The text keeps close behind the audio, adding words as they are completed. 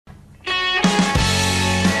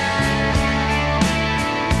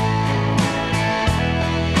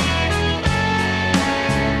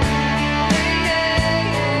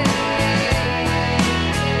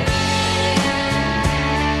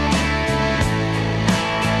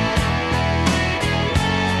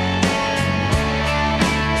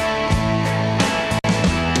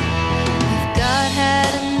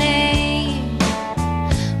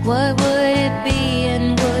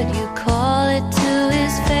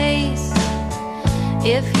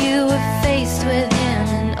If you were faced with him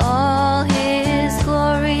in all his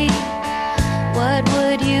glory, what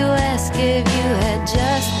would you ask if you had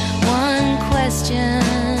just one question?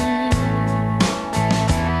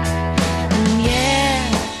 And yeah,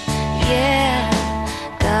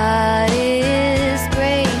 God is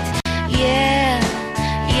great. Yeah,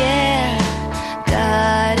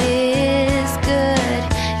 God is good.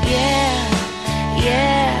 Yeah.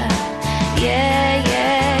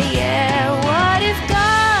 What if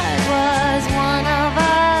God was one of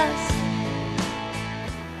us?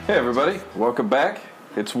 Hey everybody, welcome back.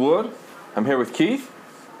 It's Wood. I'm here with Keith.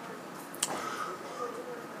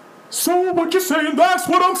 So what you saying, that's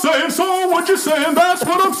what I'm saying. So what you saying, that's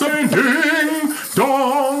what I'm saying.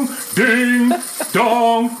 Ding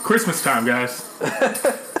dong. Christmas time, guys.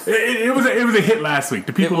 It was a hit last week.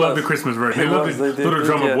 The people love the Christmas version. They love the little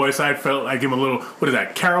drummer voice. I felt like him a little, what is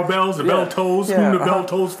that, carol bells? The bell tolls? Whom the bell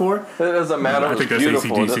tolls for? It doesn't matter. I think that's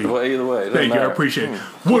beautiful. AC/DC. Either way. Thank you, I appreciate it.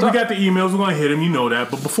 Wood, we got the emails. We're going to hit them. You know that.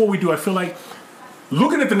 But before we do, I feel like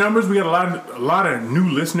looking at the numbers, we got a lot of new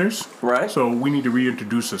listeners. Right. So we need to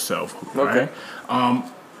reintroduce ourselves. Okay. Right?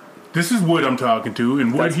 This is Wood I'm talking to.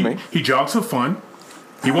 And Wood, he jogs for fun.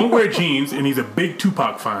 He won't wear jeans, and he's a big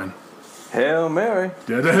Tupac fan. Hail Mary.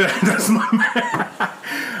 That's my man.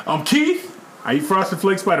 I'm Keith. I eat Frosted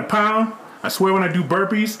Flakes by the pound. I swear when I do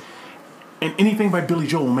burpees. And anything by Billy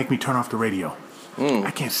Joel will make me turn off the radio.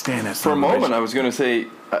 I can't stand that. For a moment, I was going to say,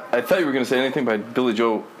 I thought you were going to say anything by Billy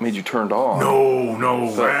Joel made you turned on. No.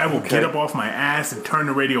 So, I will get up off my ass and turn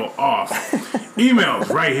the radio off. Emails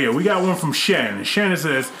right here. We got one from Shannon. Shannon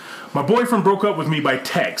says, my boyfriend broke up with me by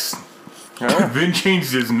text. Then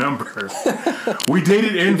changed his number. We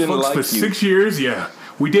dated and fucked for 6 years. Yeah.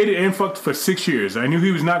 We dated and fucked for 6 years. I knew he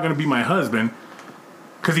was not going to be my husband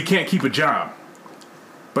because he can't keep a job.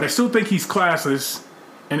 But I still think he's classless,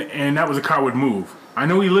 and that was a coward move. I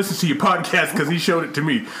know he listens to your podcast because he showed it to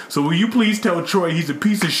me. So will you please tell Troy he's a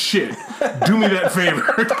piece of shit? Do me that favor.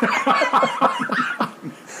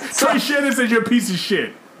 Troy Shannon says you're a piece of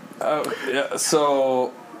shit. Yeah,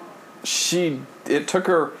 so it took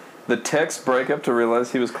her the text breakup to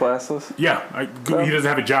realize he was classless? Yeah. He doesn't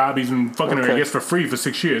have a job. He's been fucking her, I guess, for free for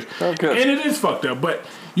 6 years. Oh, good. And it is fucked up. But,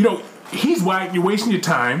 he's whack. You're wasting your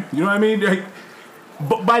time. You know what I mean?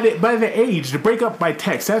 But by the age, the breakup by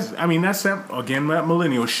text, that's again, that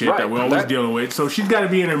millennial shit that we're always dealing with. So she's got to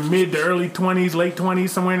be in her mid to early 20s, late 20s,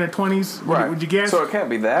 somewhere in her 20s. Right. Would you guess? So it can't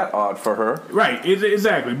be that odd for her. Right.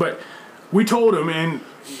 Exactly. But we told him, and,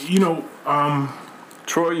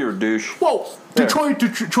 Troy, you're a douche. Well, to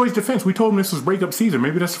Troy's defense, we told him this was breakup season.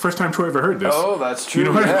 Maybe that's the first time Troy ever heard this. Oh, that's true. You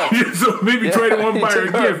know what I mean? So maybe Troy didn't want to buy her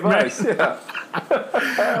a gift, advice, man. Yeah.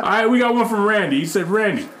 All right, we got one from Randy. He said,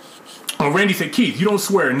 Randy said, Keith, you don't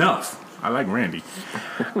swear enough. I like Randy.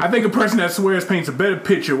 I think a person that swears paints a better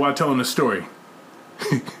picture while telling a story.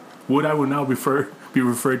 What I would now be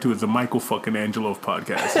referred to as the Michael fucking Angelo of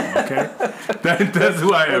podcasting, okay? That's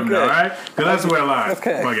who I am now, all right? Because I swear a lot.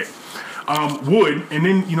 Okay. Fuck it. Wood, and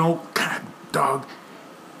then, God, dog,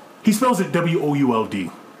 he spells it W-O-U-L-D.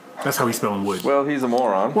 That's how he's spelling Wood. Well, he's a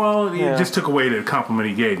moron. Well, he just took away the compliment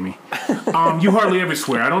he gave me. You hardly ever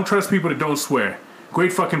swear. I don't trust people that don't swear.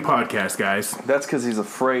 Great fucking podcast, guys. That's because he's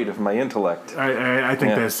afraid of my intellect. I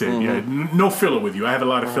think that's it. Mm-hmm. Yeah, no filler with you. I have a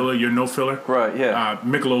lot of filler. You're no filler. Right. Yeah.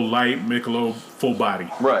 Michelob Light, Michelob Full Body.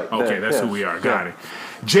 Right. Okay, that's who we are. Got it.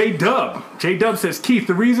 J Dub says, Keith,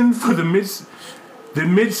 the reason for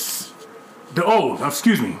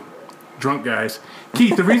drunk guys.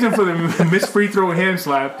 Keith, the reason for the missed free throw hand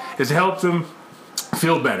slap is to help them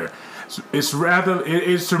feel better. It's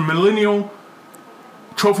a millennial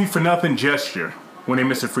trophy for nothing gesture when they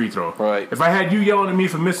miss a free throw. Right. If I had you yelling at me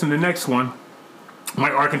for missing the next one, I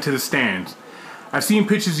might arc into the stands. I've seen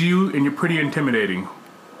pictures of you, and you're pretty intimidating.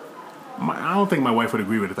 I don't think my wife would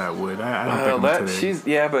agree with that, Would. I don't think I'm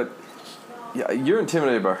intimidating. You're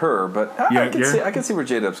intimidated by her, but I can see where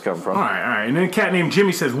J-Dub's come from. All right. And then a cat named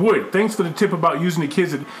Jimmy says, Wood, thanks for the tip about using the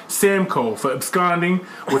kids at Samco for absconding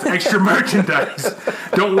with extra merchandise.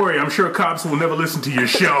 Don't worry, I'm sure cops will never listen to your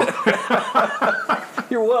show.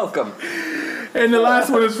 You're welcome. And the last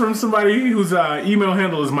one is from somebody whose email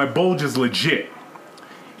handle is My Bulge is Legit.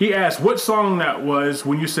 He asked what song that was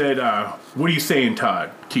when you said, what are you saying,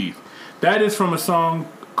 Todd, Keith? That is from a song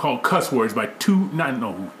called Cuss Words by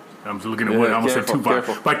I'm looking at what I almost said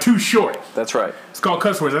Tupac. By Too Short. That's right. It's called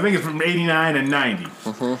Cuss Words. I think it's from 89 and 90.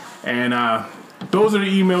 Mm-hmm. And those are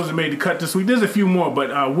the emails that made the cut this week. There's a few more,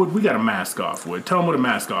 but Wood, we got a mask off, Wood. Tell them what a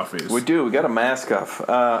mask off is. We do. We got a mask off.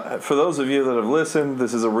 For those of you that have listened,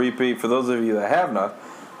 this is a repeat. For those of you that have not,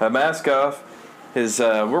 a mask off is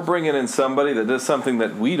we're bringing in somebody that does something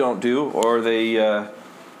that we don't do, or they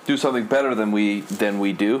do something better than we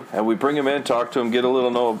do, and we bring them in, talk to them, get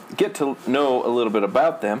to know a little bit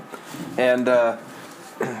about them, and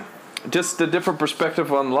just a different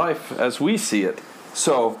perspective on life as we see it.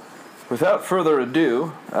 So, without further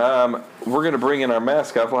ado, we're going to bring in our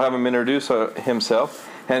mascot. We'll have him introduce himself,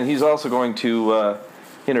 and he's also going to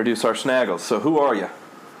introduce our Snaggles. So, who are you?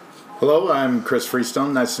 Hello, I'm Chris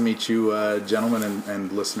Freestone. Nice to meet you, gentlemen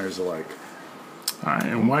and listeners alike. All right,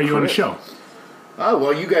 and why are you on the show? Oh,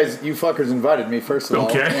 well, you fuckers invited me, first of all.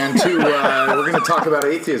 Okay. And two, we're going to talk about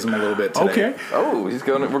atheism a little bit today. Okay. Oh,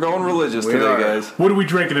 we're going religious today, guys. What are we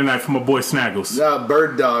drinking tonight from my boy Snaggles?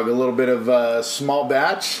 Bird Dog, a little bit of small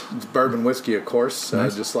batch. It's bourbon whiskey, of course,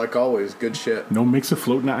 Nice. just like always. Good shit. No mix of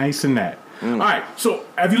floating ice in that. All right, so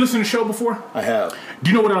have you listened to the show before? I have. Do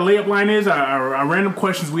you know what our layup line is? Our random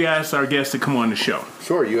questions we ask our guests to come on the show.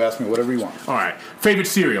 Sure, you ask me whatever you want. All right, favorite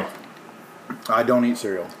cereal? I don't eat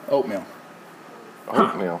cereal. Oatmeal.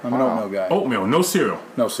 Oatmeal. I'm an oatmeal guy. Oatmeal, no cereal.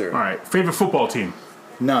 No cereal. All right, favorite football team?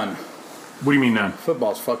 None. What do you mean none?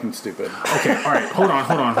 Football's fucking stupid. Okay, all right, hold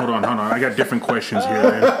on. I got different questions here.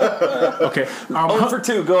 Man. Okay. For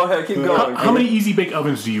 2. Go ahead. Keep going. How many Easy Bake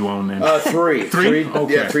Ovens do you own then? 3. Three?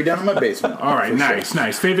 Okay. Yeah, 3 down in my basement. All right, for nice.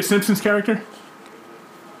 sure. Favorite Simpsons character?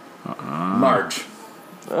 Marge.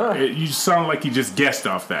 You sound like you just guessed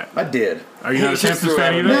off that. I did. Are you not a He just Simpsons threw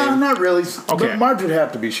fan out a either? No, not really. Okay. But Marge would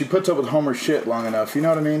have to be. She puts up with Homer's shit long enough. You know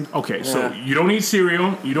what I mean? Okay, so you don't eat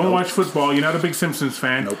cereal, you don't watch football, you're not a big Simpsons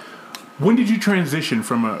fan. Nope. When did you transition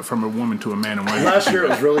from a woman to a man? And why? Last year it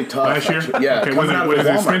was really tough. Last year? Actually. Yeah, Okay, coming out of a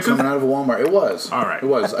Walmart. expensive? Coming out of a Walmart. It was. All right. It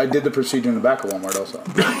was. I did the procedure in the back of Walmart also.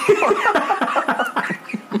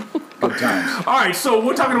 Good times. All right, so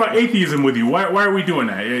we're talking about atheism with you. Why are we doing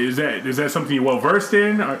that? Is that something you're well versed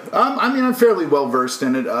in? Or? I mean, I'm fairly well versed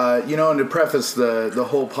in it. And to preface the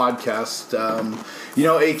whole podcast,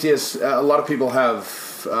 atheists. A lot of people have,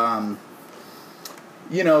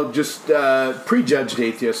 just prejudged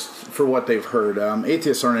atheists for what they've heard.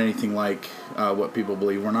 Atheists aren't anything like what people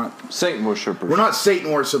believe. We're not Satan worshippers. We're not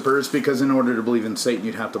Satan worshippers, because in order to believe in Satan,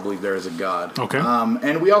 you'd have to believe there is a God. Okay.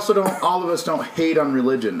 And we also all of us don't hate on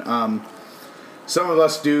religion. Some of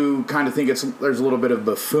us do kind of think there's a little bit of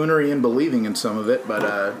buffoonery in believing in some of it,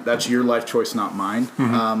 but that's your life choice, not mine.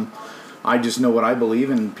 Mm-hmm. I just know what I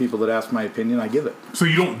believe, and people that ask my opinion, I give it. So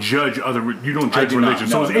you don't judge do religion. not.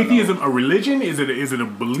 So No, is no, atheism a religion? Is it a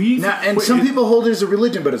belief? Now, and some people hold it as a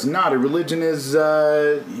religion, but it's not. A religion is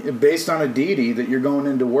based on a deity that you're going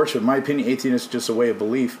in to worship. In my opinion, atheism is just a way of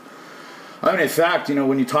belief. I mean, in fact,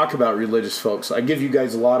 when you talk about religious folks, I give you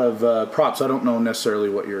guys a lot of props. I don't know necessarily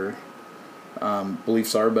what your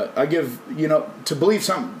beliefs are, but I give, to believe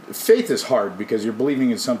something, faith is hard because you're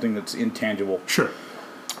believing in something that's intangible. Sure.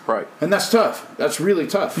 Right. And that's tough. That's really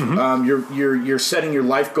tough. Mm-hmm. You're setting your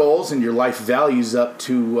life goals and your life values up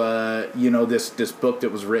to this book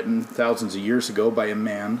that was written thousands of years ago by a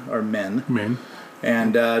man or men,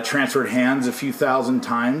 and transferred hands a few thousand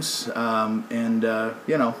times. That's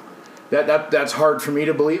hard for me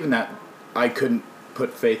to believe in, that I couldn't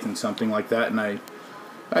put faith in something like that, and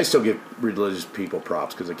I still give religious people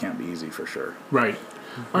props because it can't be easy for sure. Right.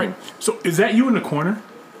 All right. So is that you in the corner?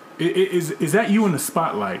 Is that you in the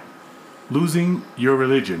spotlight, losing your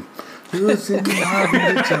religion? Losing my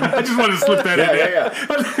religion. I just wanted to slip that in there. Yeah.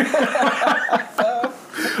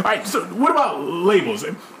 All right. So what about labels?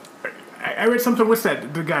 I read something. What's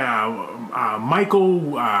that? The guy, Michael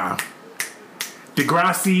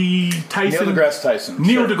deGrasse Tyson. Neil deGrasse Tyson.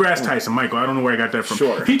 Neil Sure. deGrasse Tyson. Michael, I don't know where I got that from.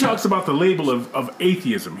 Sure. He talks about the label of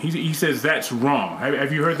atheism. He says that's wrong.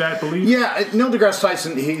 Have you heard that belief? Yeah, Neil deGrasse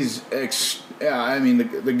Tyson. He's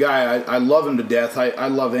the guy. I love him to death. I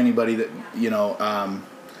love anybody that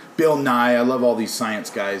Bill Nye. I love all these science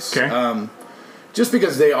guys. Okay. Just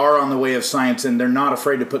because they are on the way of science and they're not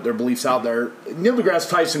afraid to put their beliefs out there. Neil deGrasse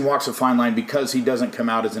Tyson walks a fine line because he doesn't come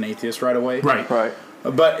out as an atheist right away. Right. Right.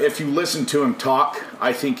 But if you listen to him talk,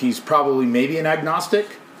 I think he's probably maybe an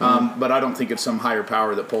agnostic, but I don't think it's some higher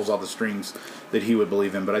power that pulls all the strings that he would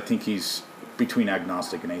believe in. But I think he's between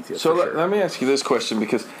agnostic and atheist. So for sure. let me ask you this question,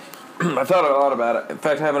 because I thought a lot about it. In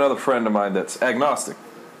fact, I have another friend of mine that's agnostic.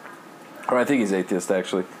 Or I think he's atheist,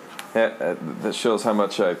 actually. That shows how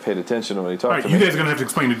much I paid attention when he talked All right. to You me. guys are gonna have to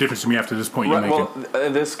explain the difference to me after this point you're Right, making.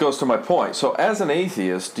 well, this goes to my point. So as an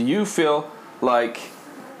atheist, do you feel like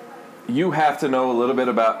you have to know a little bit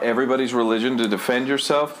about everybody's religion to defend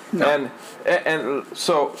yourself? No. And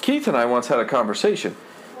so Keith and I once had a conversation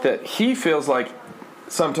that he feels like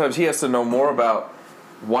sometimes he has to know more about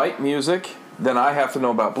white music than I have to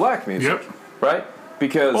know about black music. Yep. Right?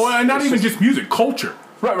 Because Oh, and not it's even just music, culture.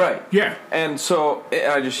 Right. Yeah. And so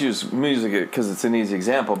I just use music because it's an easy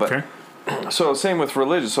example. But Okay. so same with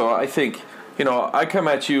religion. So I think, I come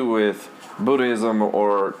at you with Buddhism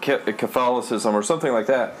or Catholicism or something like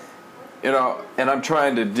that, and I'm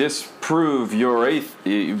trying to disprove you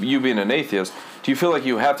being an atheist. Do you feel like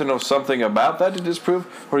you have to know something about that to disprove,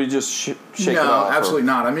 or do you just shake it off? No, absolutely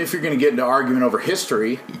not. I mean, if you're going to get into argument over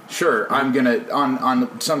history, sure, I'm going to,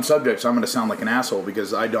 on some subjects, I'm going to sound like an asshole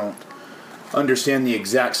because I don't understand the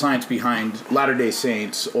exact science behind Latter-day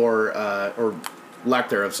Saints or lack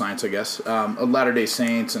thereof science, I guess, Latter-day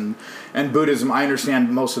Saints and Buddhism. I understand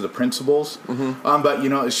most of the principles, but,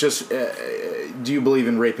 it's just, do you believe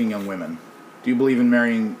in raping young women? Do you believe in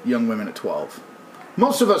marrying young women at 12?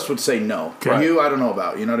 Most of us would say no. Right. You, I don't know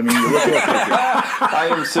about. You know what I mean? You look like you. I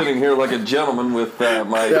am sitting here like a gentleman with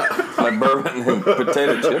my bourbon and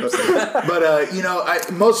potato chips.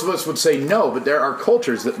 But, most of us would say no, but there are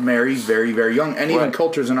cultures that marry very, very young, and even Right.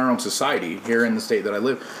 cultures in our own society here in the state that I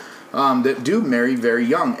live that do marry very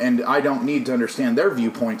young, and I don't need to understand their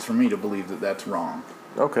viewpoints for me to believe that that's wrong.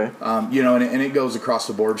 Okay. And it goes across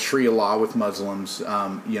the board. Sharia law with Muslims,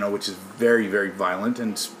 which is very, very violent,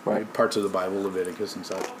 and Right. parts of the Bible, Leviticus and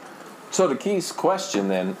such. So to Keith's question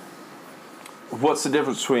then, what's the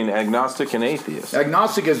difference between agnostic and atheist?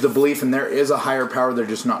 Agnostic is the belief, and there is a higher power. They're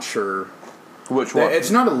just not sure. Which one?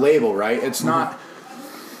 It's not a label, right? It's not.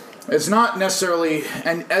 It's not necessarily.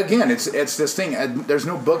 And again, it's this thing. There's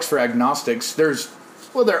no books for agnostics. There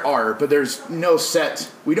are, but there's no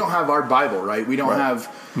set. We don't have our Bible, right? We don't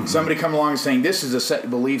have somebody come along and saying this is a set of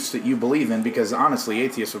beliefs that you believe in. Because honestly,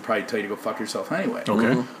 atheists would probably tell you to go fuck yourself anyway.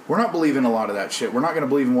 Okay. We're not believing a lot of that shit. We're not going to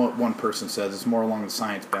believe in what one person says. It's more along the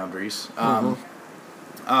science boundaries.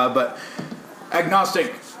 But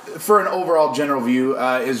agnostic, for an overall general view,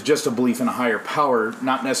 is just a belief in a higher power,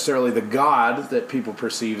 not necessarily the God that people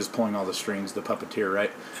perceive as pulling all the strings, the puppeteer,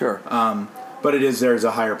 right? Sure. But there's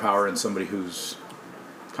a higher power in somebody who's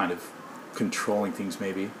kind of controlling things,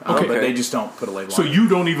 maybe. Okay. But they just don't put a label So on it. you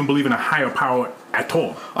don't even believe in a higher power at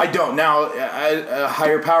all? I don't. Now, a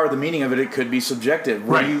higher power, the meaning of it could be subjective.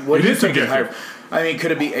 What Right. do you It is think subjective. I mean,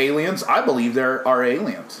 could it be aliens? I believe there are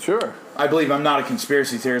aliens. Sure. I believe I'm not a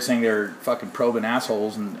conspiracy theorist saying they're fucking probing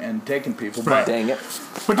assholes and taking people. Right. But Dang it.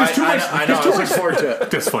 But there's too much. I know. there's I too was much- looking forward to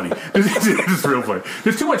it. That's funny. This is real funny.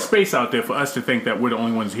 There's too much space out there for us to think that we're the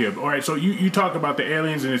only ones here. All right, so you talk about the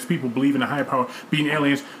aliens and there's people believing in a higher power being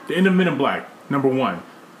aliens. In the Men in Black, number one,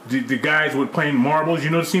 the guys with playing marbles. You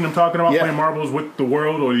know the scene I'm talking about? Yeah. Playing marbles with the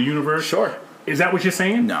world or the universe? Sure. Is that what you're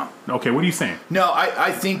saying? No. Okay, what are you saying? No,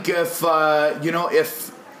 I think if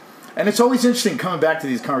and it's always interesting coming back to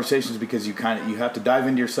these conversations because you have to dive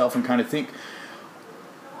into yourself and kind of think.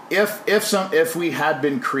 If we had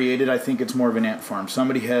been created, I think it's more of an ant farm.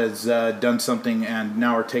 Somebody has done something and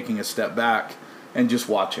now we're taking a step back and just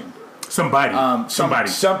watching. Somebody.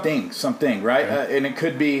 Something, right? Okay. And it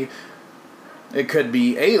could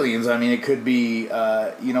be aliens. I mean, it could be,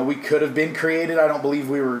 we could have been created. I don't believe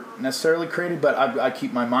we were necessarily created, but I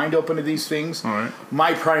keep my mind open to these things. All right.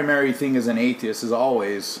 My primary thing as an atheist is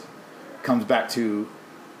always comes back to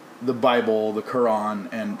the Bible, the Quran,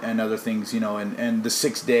 and other things, and the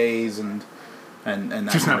 6 days and that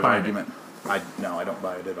Just kind not of buying argument. I don't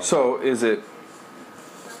buy it at all. So is it,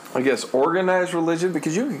 I guess, organized religion?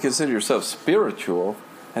 Because you can consider yourself spiritual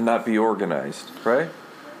and not be organized, right?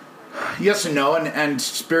 Yes and no, and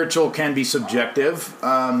spiritual can be subjective. We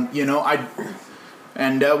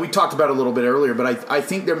talked about it a little bit earlier, but I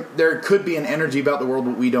think there could be an energy about the world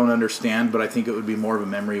that we don't understand, but I think it would be more of a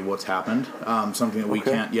memory of what's happened, something that we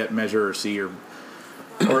can't yet measure or see or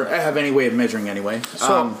have any way of measuring anyway.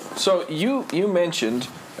 So you mentioned,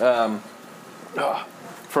 for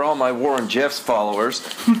all my Warren Jeffs followers,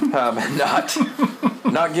 not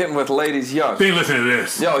getting with ladies young. They listen to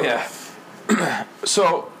this. Oh yeah.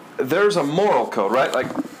 So there's a moral code, right? Like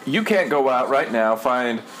you can't go out right now,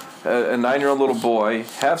 find a 9-year-old little boy,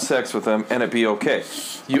 have sex with him, and it be okay.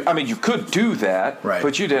 You could do that, right,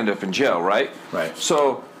 but you'd end up in jail, right? Right.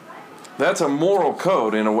 So that's a moral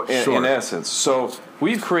code in Sure. essence. So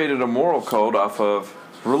we've created a moral code off of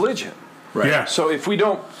religion. Right. Yeah. So if you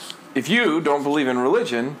don't believe in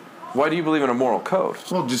religion, why do you believe in a moral code?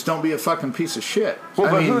 Well, just don't be a fucking piece of shit.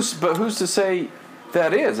 Well, who's to say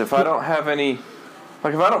that is? If I don't have any,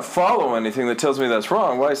 if I don't follow anything that tells me that's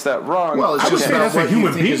wrong, why is that wrong? Well, it's I would just say about that's a what you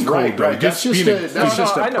human think is being right, code, though. right? That's Just just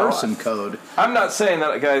being I a know. person code. I'm not saying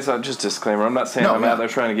that, guys. Just disclaimer. I'm not saying No, I'm yeah. out there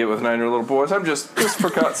trying to get with 9-year-old little boys. I'm just for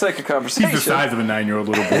sake of conversation. He's the size of a 9-year-old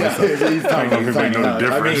little boy. So He's I don't know if everybody knows the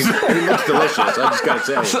difference. he looks delicious. I just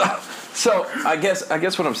gotta say. So I guess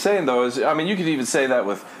what I'm saying though is, you could even say that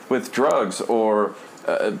with drugs or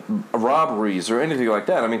robberies or anything like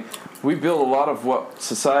that. I mean, we build a lot of what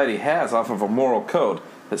society has off of a moral code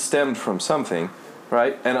that stemmed from something,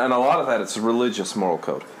 right? And a lot of that it's a religious moral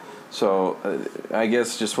code. So I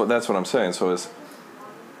guess that's what I'm saying. So is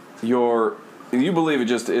you believe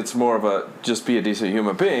it's more of a just be a decent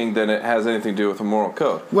human being than it has anything to do with a moral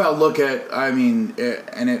code. Well, look at, and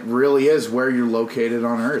it really is where you're located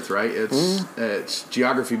on Earth, right? It's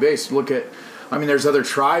geography based. Look at, there's other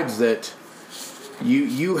tribes that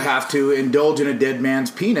you have to indulge in a dead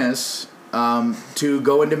man's penis to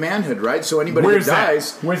go into manhood, right? So anybody that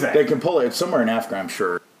dies, they can pull it. It's somewhere in Africa, I'm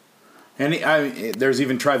sure. And there's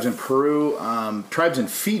even tribes in Peru, tribes in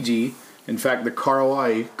Fiji. In fact, the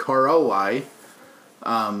Karawai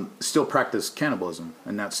still practice cannibalism,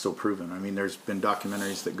 and that's still proven. There's been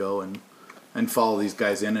documentaries that go and follow these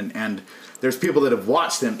guys in, and there's people that have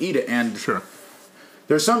watched them eat it. And sure,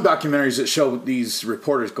 there's some documentaries that show these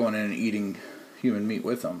reporters going in and eating human meat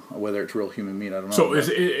with them, whether it's real human meat, I don't know. So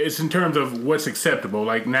it's in terms of what's acceptable.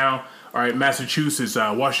 Like now, all right, Massachusetts,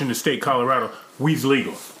 Washington State, Colorado, weed's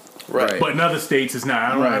legal. Right. But in other states, it's not.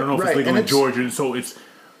 I don't know if it's legal in Georgia. So it's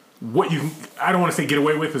what you can, I don't want to say get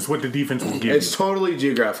away with, is what the defense will give It's totally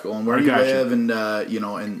geographical and where you live and,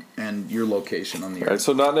 and your location on the earth. Right,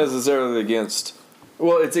 so not necessarily against...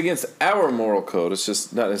 Well, it's against our moral code. It's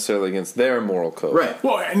just not necessarily against their moral code. Right.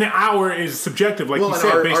 Well, and our is subjective, like you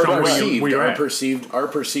said, based on where you're at. Our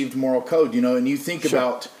perceived moral code, and you think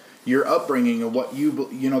about your upbringing and what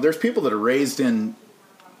there's people that are raised in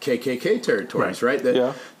KKK territories, right?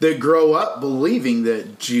 That grow up believing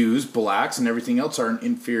that Jews, blacks, and everything else are an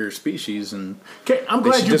inferior species, and I'm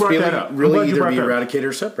glad you brought that up. Really, either be eradicated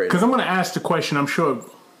or separated. Because I'm going to ask the question. I'm sure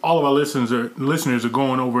all of our listeners are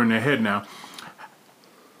going over in their head now.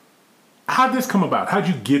 How'd this come about? How'd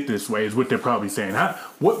you get this way? Is what they're probably saying.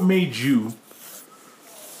 What made you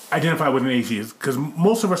identify with an atheist? Because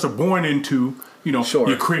most of us are born into, you're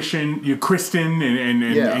Christian, and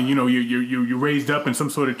you're raised up in some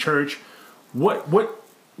sort of church. What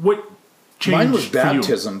changed? Mine was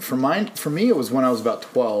baptism. For me, it was when I was about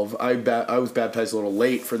 12. I was baptized a little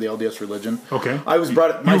late for the LDS religion. Okay, I was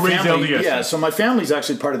brought up. My family, LDS. Yeah, so my family's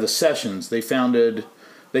actually part of the Sessions.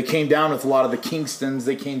 They came down with a lot of the Kingstons.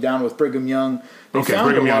 They came down with Brigham Young.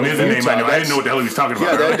 Brigham Young is a name I know. I didn't know what the hell he was talking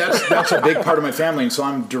about. Yeah, that's a big part of my family, and so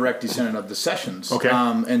I'm direct descendant of the Sessions. Okay.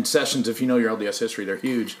 And Sessions, if you know your LDS history, they're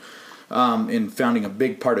huge in founding a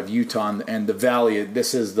big part of Utah and the Valley.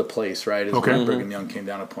 This is the place, right? Is where Brigham Young came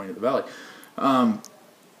down and appointed the Valley. And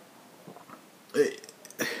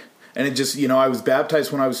it just, I was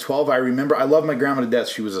baptized when I was 12. I remember, I love my grandma to death.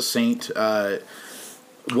 She was a saint.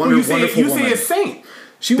 Wonderful woman. You say a saint.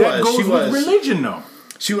 She was with religion, though.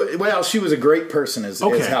 She was a great person, is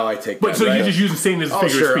how I take that. But so you're just using saint as a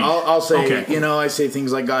figure of speech. I'll say, I say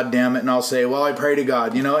things like, God damn it, and I'll say, well, I pray to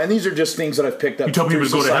God, and these are just things that I've picked up. You tell people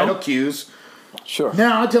to go to hell? Cues. Sure.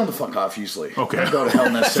 No, I tell them to fuck off usually. Okay. I don't go to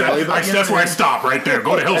hell necessarily. That's where I stop right there.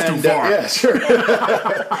 Go to hell's too far. Yeah, sure.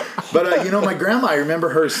 But, my grandma, I remember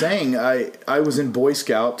her saying, I was in Boy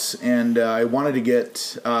Scouts, and I wanted to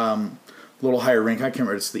get a little higher rank. I can't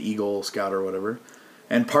remember. It's the Eagle Scout or whatever.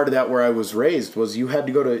 And part of that where I was raised was you had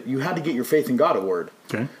to get your faith in God award,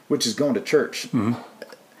 which is going to church. Mm-hmm.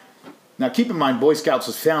 Now, keep in mind, Boy Scouts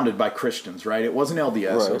was founded by Christians, right? It wasn't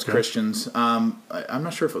LDS; it was Christians. I'm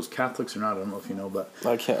not sure if it was Catholics or not. I don't know if you know, but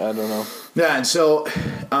I don't know. Yeah, and so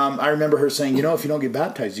I remember her saying, if you don't get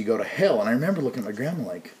baptized, you go to hell. And I remember looking at my grandma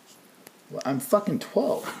like, well, I'm fucking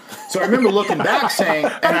 12. So I remember looking back saying,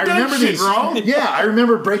 and I remember these wrong. Yeah, I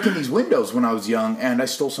remember breaking these windows when I was young, and I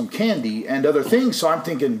stole some candy and other things. So I'm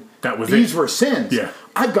thinking these were sins. Yeah.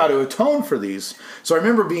 I've got to atone for these. So I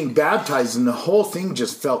remember being baptized, and the whole thing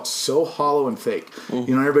just felt so hollow and fake.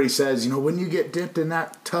 Mm-hmm. Everybody says, when you get dipped in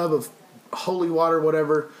that tub of holy water,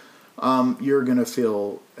 whatever, you're gonna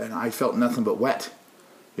feel. And I felt nothing but wet.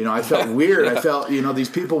 I felt weird. I felt, these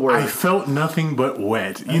people were... I felt nothing but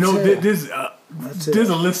wet. There's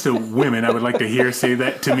a list of women I would like to hear say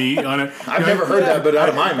that to me. I've never heard that, but out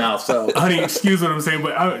of my mouth, so... Honey, excuse what I'm saying,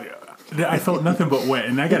 but I felt nothing but wet.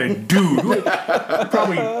 And I got a dude,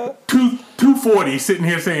 probably 240, sitting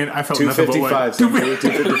here saying, I felt nothing but wet.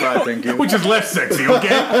 255, thank you. Which is less sexy, okay?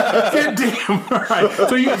 Damn, all right.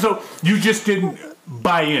 So you just didn't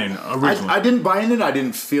buy in originally. I didn't buy in it. I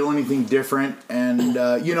didn't feel anything different, and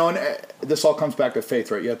and this all comes back to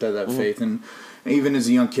faith, right? You have to have that faith, and even as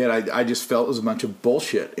a young kid, I just felt it was a bunch of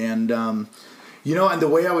bullshit, and and the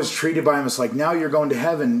way I was treated by him was like, now you're going to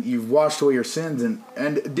heaven, you've washed away your sins, and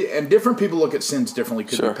different people look at sins differently.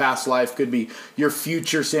 Could be past life, could be your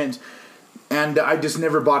future sins. And I just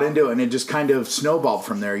never bought into it, and it just kind of snowballed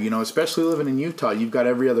from there. You know, especially living in Utah, you've got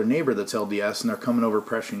every other neighbor that's LDS, and they're coming over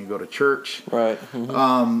pressuring you to go to church. Right.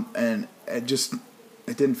 Mm-hmm. And it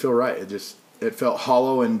didn't feel right. It felt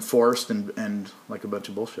hollow and forced and like a bunch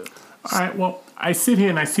of bullshit. All right. Well, I sit here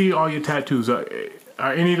and I see all your tattoos. Are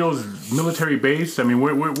any of those military based? I mean,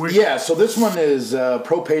 where? Yeah. So this one is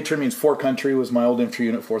Pro Patriot, means for country. Was my old infantry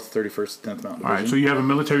unit, 4th, 31st, 10th Mountain Division. All right. So you have a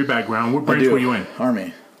military background. What branch were you in?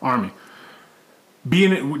 Army.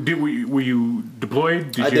 Were you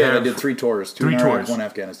deployed? I did 3 tours. 2 in Iraq, 1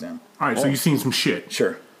 Afghanistan. All right, so you've seen some shit.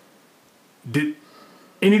 Sure. Did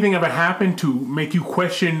anything ever happen to make you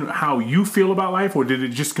question how you feel about life, or did it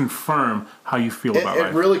just confirm how you feel about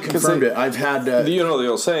life? It really confirmed it. I've had... you know the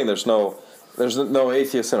old saying, there's no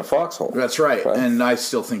atheist in a foxhole. That's right, and I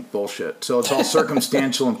still think bullshit. So it's all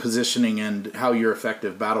circumstantial and positioning and how you're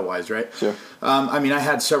effective battle-wise, right? Sure. I mean, I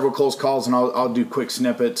had several close calls, and I'll do quick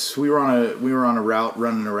snippets. We were on a route,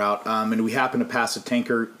 running a route, and we happened to pass a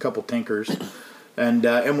couple tankers, and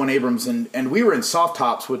M1 Abrams, and we were in soft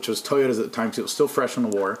tops, which was Toyotas at the time, because it was still fresh from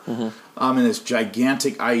the war. Mm-hmm. And this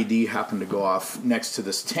gigantic IED happened to go off next to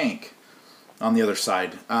this tank on the other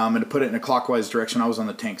side. And to put it in a clockwise direction, I was on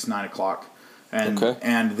the tank's 9 o'clock.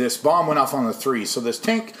 And this bomb went off on the 3. So this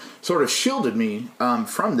tank sort of shielded me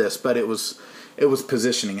from this, but it was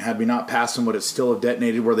positioning. Had we not passed them, would it still have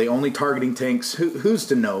detonated? Were they only targeting tanks? Who's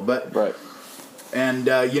to know? But right. And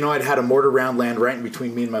I'd had a mortar round land right in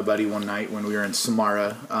between me and my buddy one night when we were in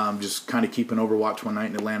Samara, just kind of keeping overwatch one night,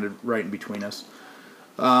 and it landed right in between us.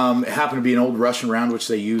 It happened to be an old Russian round, which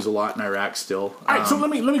they use a lot in Iraq still. All right, so let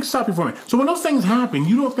me stop you for a minute. So when those things happen,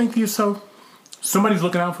 you don't think to yourself, somebody's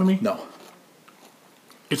looking out for me? No.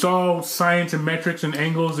 It's all science and metrics and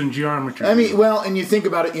angles and geometry. I mean, well, and you think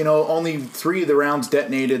about it, only 3 of the rounds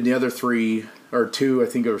detonated. The other 3, or 2, I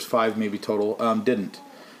think it was 5 maybe total, didn't.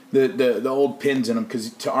 The old pins in them,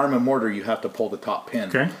 because to arm a mortar, you have to pull the top pin.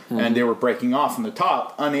 Okay. Mm-hmm. And they were breaking off in the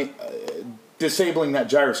top, disabling that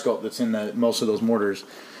gyroscope that's in most of those mortars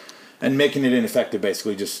and making it ineffective,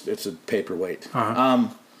 basically. Just it's a paperweight. Uh-huh.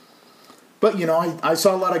 But, I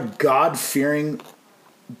saw a lot of God-fearing,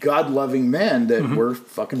 God-loving men that were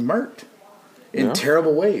fucking murked in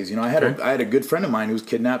terrible ways. I had a good friend of mine who was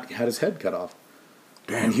kidnapped, had his head cut off.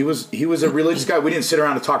 Damn. And he was a religious guy. We didn't sit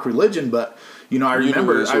around and talk religion, but I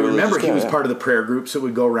remember he was part of the prayer groups that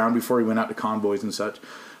would go around before he went out to convoys and such.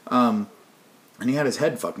 And he had his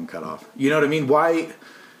head fucking cut off. You know what I mean? Why?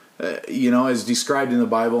 As described in the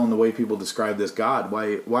Bible and the way people describe this God,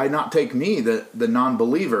 why not take me, the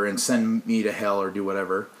non-believer, and send me to hell or do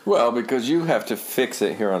whatever? Well, because you have to fix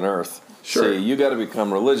it here on earth. Sure. See, you got to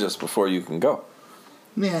become religious before you can go.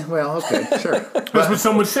 Yeah, well, okay, sure. That's what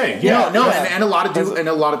some would say. Yeah, and a lot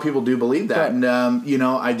of people do believe that, and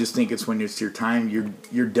I just think it's when it's your time,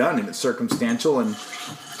 you're done, and it's circumstantial, and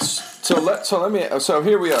so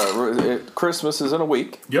here we are. Christmas is in a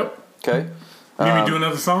week. Yep. Okay. You need me to do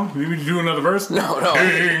another song? You need me to do another verse? No.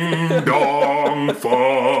 Ding dong,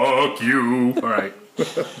 fuck you. All right.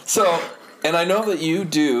 So, and I know that you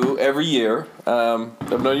do every year.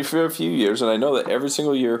 I've known you for a few years, and I know that every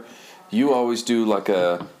single year you always do like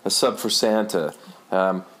a sub for Santa.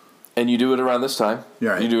 And you do it around this time.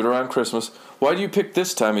 Yeah, right. You do it around Christmas. Why do you pick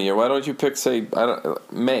this time of year? Why don't you pick, say,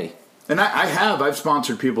 May? And I've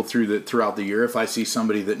sponsored people throughout the year. If I see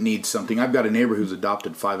somebody that needs something, I've got a neighbor who's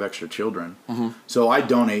adopted 5 extra children, so I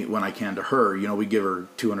donate when I can to her. We give her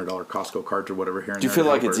 $200 Costco cards or whatever here. Do you feel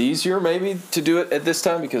like it's easier maybe to do it at this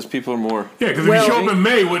time because people are more? Yeah, because if you show up in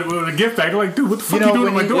May with a gift bag, like, dude, what the fuck you doing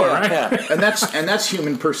at my door, right? Yeah. and that's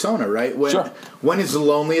human persona, right? When is the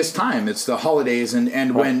loneliest time? It's the holidays, and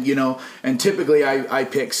right. When and typically I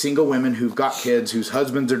pick single women who've got kids, whose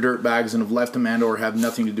husbands are dirtbags and have left them or have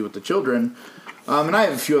nothing to do with the children. And I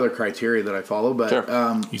have a few other criteria that I follow, but sure.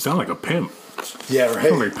 You sound like a pimp. Yeah,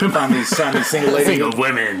 right. Like pimp. Found these single ladies, single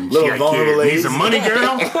women, little vulnerable ladies. Need some money,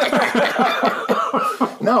 girl.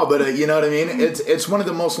 No, but you know what I mean. It's one of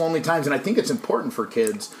the most lonely times, and I think it's important for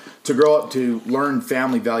kids to grow up to learn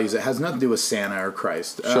family values. It has nothing to do with Santa or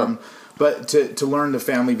Christ. Sure. But to learn the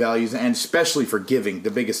family values, and especially for giving,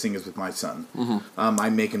 the biggest thing is with my son. I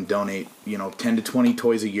make him donate, 10 to 20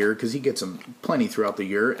 toys a year because he gets them plenty throughout the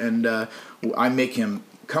year, and I make him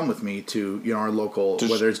come with me to our local,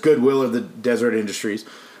 whether it's Goodwill or the Desert Industries,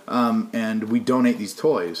 and we donate these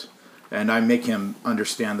toys. and I make him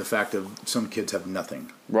understand the fact of some kids have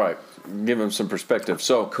nothing. Right. Give him some perspective.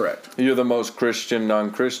 So correct. You're the most Christian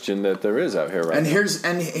non-Christian that there is out here right and now.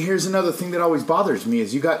 Here's another thing that always bothers me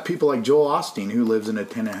is you got people like Joel Osteen who lives in a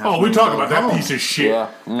 $10.5 Oh, we talk about that piece of shit. Yeah.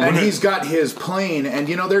 And he's got his plane, and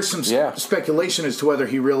there's some speculation as to whether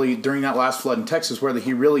he really, during that last flood in Texas, whether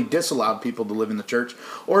he really disallowed people to live in the church,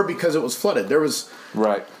 or because it was flooded. There was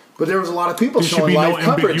right. But there was a lot of people showing live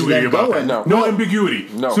coverage then going. No ambiguity.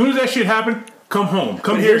 No. As soon as that shit happened, come home.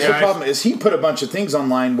 Come here, Here's guys. the problem: is he put a bunch of things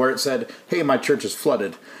online where it said, "Hey, my church is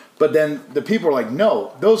flooded," but then the people are like,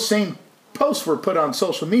 "No, those same posts were put on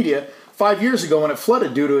social media 5 years ago when it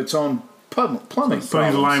flooded due to its own plumbing." So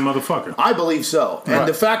he's a lying motherfucker. I believe so, and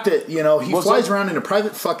the fact that he flies around in a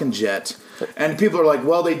private fucking jet, and people are like,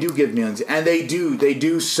 "Well, they do give millions," and they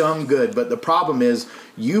do some good, but the problem is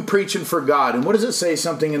you preaching for God, and what does it say?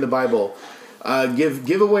 Something in the Bible.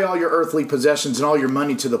 Give away all your earthly possessions and all your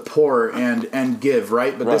money to the poor and give,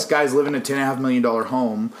 right? But this guy's living in a $10.5 million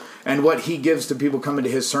home, and what he gives to people coming to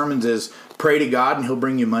his sermons is pray to God and he'll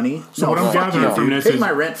bring you money. So what I'm gathering from this pay is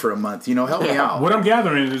my rent for a month, help me out. What I'm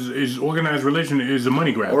gathering is organized religion is a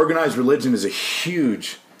money grab. Organized religion is a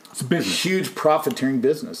huge business. Huge profiteering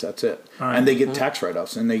business. That's it. Right. And they get tax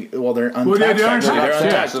write-offs, and they're untaxed. They're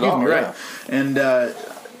untaxed. Excuse me, right? And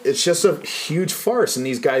it's just a huge farce, and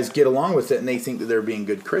these guys get along with it, and they think that they're being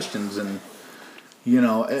good Christians, and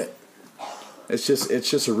it's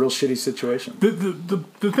just a real shitty situation.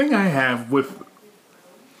 The thing I have with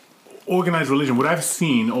organized religion, what I've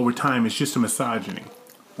seen over time, is just a misogyny.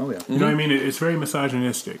 Oh yeah, you know what I mean? It's very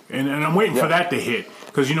misogynistic, and I'm waiting for that to hit,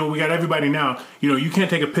 because we got everybody now. You can't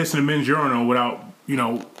take a piss in a men's urinal without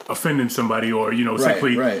offending somebody, or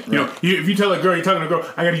simply if you tell a girl, you're talking to a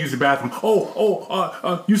girl, I got to use the bathroom.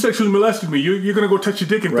 You sexually molested me. You're gonna go touch your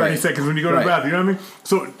dick in 30 seconds when you go to the bathroom. You know what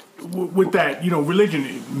I mean? So with that,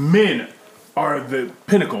 religion, men are the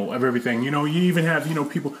pinnacle of everything. You even have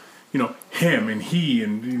people, him and he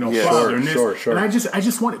and father and this. Sure. And I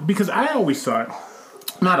just want, because I always thought,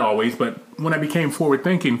 not always, but when I became forward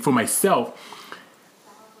thinking for myself,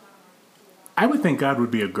 I would think God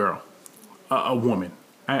would be a girl. A woman.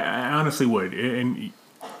 I honestly would. And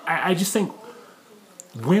I just think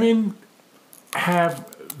women have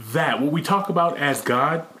that. What we talk about as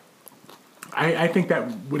God, I think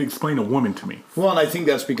that would explain a woman to me. Well, and I think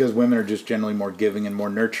that's because women are just generally more giving and more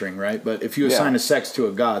nurturing, right? But if you assign a sex to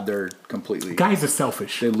a God, they're completely... Guys are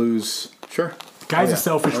selfish. They lose... Sure. Guys are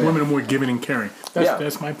selfish. Women are more giving and caring.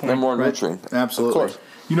 That's my point. They're more nurturing. Absolutely. Of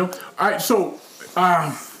course. All right, so...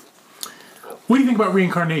 what do you think about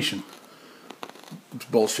reincarnation? It's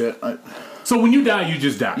bullshit. So when you die, you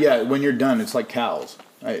just die. Yeah, when you're done, it's like cows.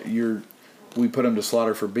 We put them to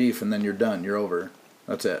slaughter for beef, and then you're done. You're over.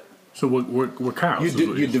 That's it. So we're cows.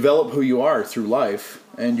 You develop who you are through life,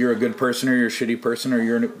 and you're a good person, or you're a shitty person, or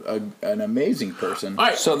you're an amazing person. All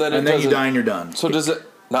right. So then and then you die and you're done. So does it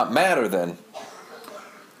not matter then?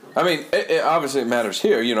 I mean, obviously it matters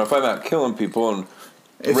here. If I'm out killing people and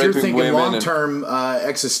if raping you're thinking women long term,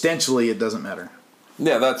 existentially, it doesn't matter.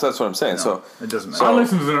 Yeah, that's what I'm saying. No, so it doesn't matter. Our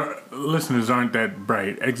listeners aren't that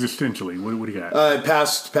bright existentially. What do you got?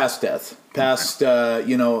 Past death. Past,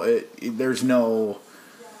 there's no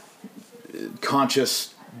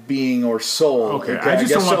conscious being or soul. Okay, I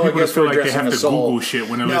just don't want people to feel like they have to Google shit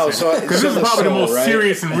when they're listening. Because this is probably the most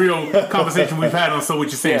serious and real conversation we've had on So What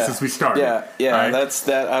You're Saying since we started. Yeah, right? that's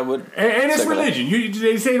that I would... And it's religion.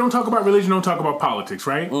 They say don't talk about religion, don't talk about politics,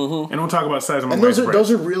 right? Mm-hmm. And don't talk about size of my And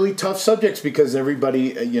those are really tough subjects because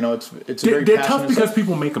everybody, it's a very they're tough because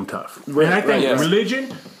people make them tough. Right, and I think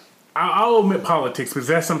religion... I'll omit politics because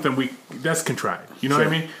that's something that's contrived. You know what I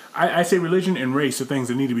mean? I say religion and race are things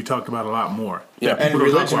that need to be talked about a lot more. Yeah, and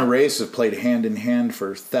religion and race have played hand in hand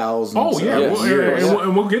for thousands of years.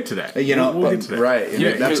 And we'll get to that. We'll get to that. Right.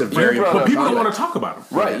 Yeah, that's a very... But people don't want to talk about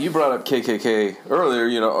them. Right. You brought up KKK earlier,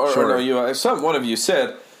 one of you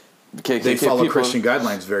said KKK they follow people, Christian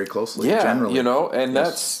guidelines very closely, generally. And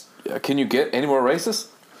that's... Can you get any more racist?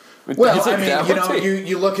 Well, I mean,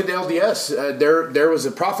 you look at the LDS. There was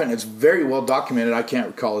a prophet, and it's very well documented. I can't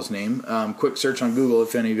recall his name. Quick search on Google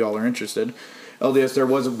if any of y'all are interested. LDS, there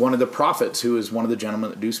was one of the prophets who is one of the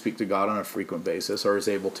gentlemen that do speak to God on a frequent basis, or is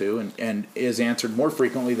able to, and is answered more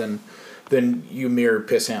frequently than you mere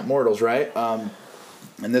pissant mortals, right? And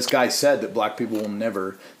this guy said that black people will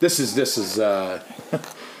never. This is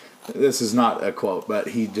not a quote, but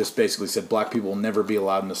he just basically said black people will never be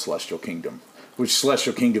allowed in the celestial kingdom. Which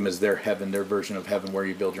celestial kingdom is their heaven, their version of heaven, where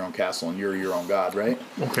you build your own castle and you're your own god, right?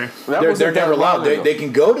 Okay, they're never allowed. They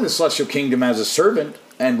can go to the celestial kingdom as a servant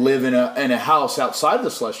and live in a house outside of the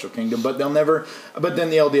celestial kingdom, but they'll never. But then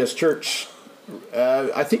the LDS Church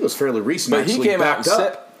I think it was fairly recent. But actually, he came out and backed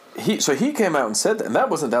up. said he came out and said that, and that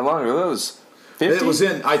wasn't that long ago. That was 50? It was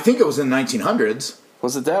in. I think it was in the 1900s.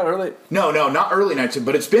 Was it that early? No, not early 1900s,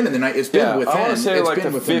 but it's been in the night. It's been within. I want to say it's like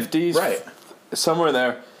been the within, 50s, right? Somewhere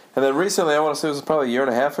there. And then recently, I want to say it was probably a year and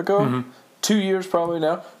a half ago, 2 years probably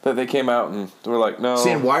now, that they came out and were like, no.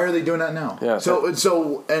 Saying, why are they doing that now? Yeah.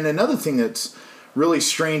 So, and another thing that's really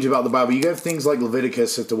strange about the Bible, you have things like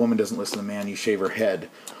Leviticus, if the woman doesn't listen to the man, you shave her head.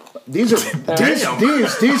 These are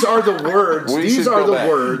these are the words. These are the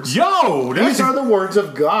words. These are the words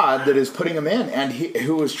of God that is putting him in, and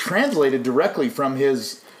who was translated directly from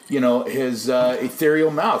his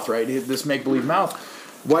ethereal mouth, right? This make believe mouth.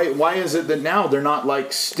 Why is it that now they're not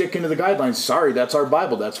like sticking to the guidelines? Sorry, that's our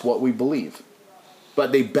Bible. That's what we believe.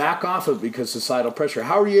 But they back off of it because societal pressure.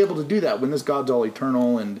 How are you able to do that when this God's all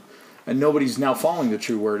eternal and nobody's now following the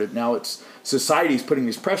true word? Now it's society's putting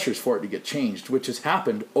these pressures for it to get changed, which has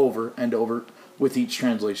happened over and over with each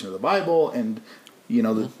translation of the Bible, and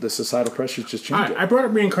the societal pressures just change it. I brought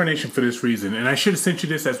up reincarnation for this reason, and I should have sent you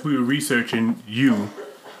this as we were researching you.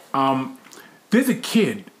 There's a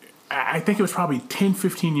kid, I think it was probably 10,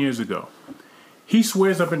 15 years ago. He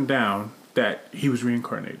swears up and down that he was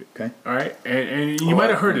reincarnated. Okay. All right? And you might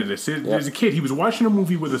have heard of this. There's a kid, he was watching a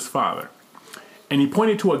movie with his father, and he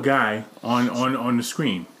pointed to a guy on the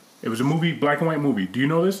screen. It was a movie, black and white movie. Do you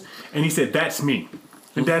know this? And he said, "That's me."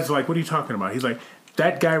 And Dad's like, "What are you talking about?" He's like,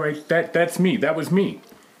 "That guy that's me. That was me."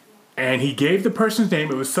 And he gave the person's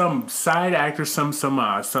name. It was some side actor, some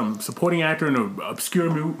supporting actor in an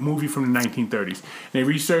obscure movie from the 1930s. And they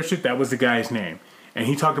researched it. That was the guy's name. And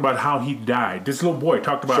he talked about how he died. This little boy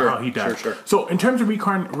talked about how he died. Sure. So in terms of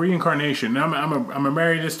reincarnation, I'm gonna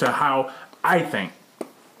marry this to how I think.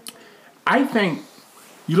 I think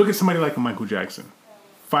you look at somebody like a Michael Jackson,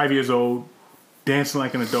 5 years old, dancing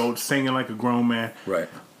like an adult, singing like a grown man. Right.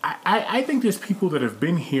 I think there's people that have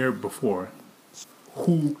been here before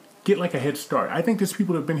who get like a head start. I think there's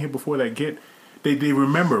people that have been here before that they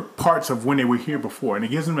remember parts of when they were here before, and it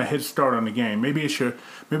gives them a head start on the game. Maybe it's your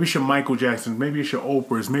Michael Jacksons, maybe it's your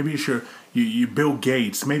Oprahs, maybe it's your Bill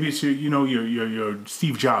Gates, maybe it's your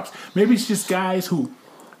Steve Jobs. Maybe it's just guys who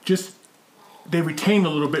just they retain a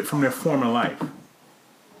little bit from their former life.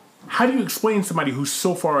 How do you explain somebody who's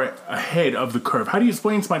so far ahead of the curve? How do you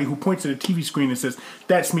explain somebody who points at a TV screen and says,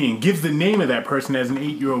 "That's me," and gives the name of that person as an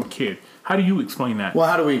 8-year-old kid? How do you explain that? Well,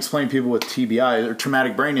 how do we explain people with TBI or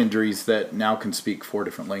traumatic brain injuries that now can speak 4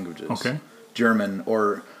 different languages? Okay. German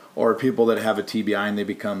or people that have a TBI and they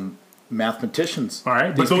become mathematicians. All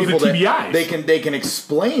right, but those are TBIs. They can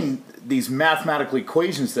explain these mathematical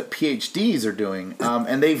equations that PhDs are doing,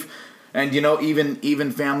 and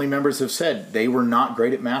even family members have said they were not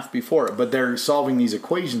great at math before, but they're solving these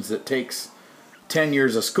equations that takes 10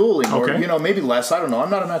 years of schooling, or maybe less. I don't know.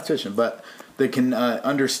 I'm not a mathematician, but they can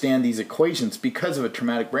understand these equations because of a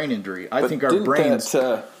traumatic brain injury. I think our brains.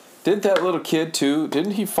 Didn't that little kid too?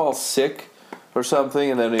 Didn't he fall sick or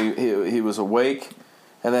something, and then he was awake,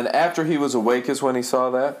 and then after he was awake is when he saw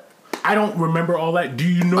that? I don't remember all that. Do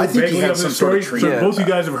you know vaguely of the story? So both you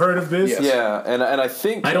guys have heard of this? Yes. Yeah, and I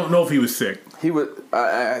think I don't know if he was sick. He was.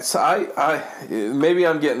 Maybe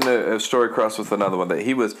I'm getting a story crossed with another one that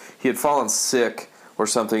he had fallen sick or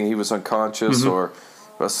something. He was unconscious or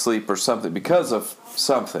asleep or something because of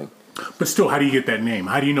something. But still, how do you get that name?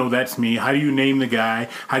 How do you know that's me? How do you name the guy?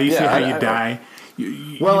 How do you say how you die?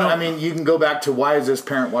 I mean, you can go back to why is this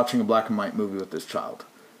parent watching a black and white movie with this child?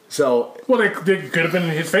 So, well, they could have been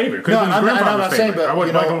his favorite. I'm not saying,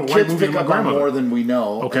 but kids pick up on more than we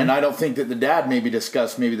know. Okay. And I don't think that the dad maybe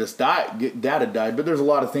discussed this dad had died, but there's a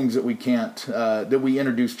lot of things that we can't that we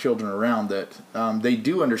introduce children around that they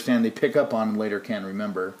do understand, they pick up on, and later can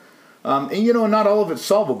remember. And not all of it's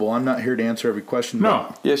solvable. I'm not here to answer every question.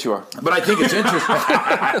 No. Yes, you are. But I think it's interesting.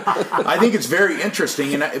 I think it's very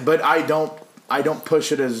interesting, but I don't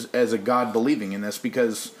push it as a God believing in this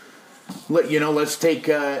because. Let's take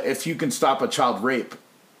if you can stop a child rape,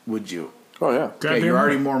 would you? Oh yeah. Okay, you're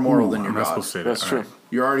already more moral than your God. Supposed to say that. That's true. Right.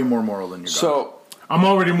 You're already more moral than your God. So I'm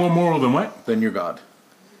already more moral than what? Than your God.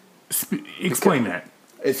 Explain that.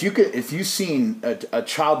 If you seen a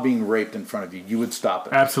child being raped in front of you, you would stop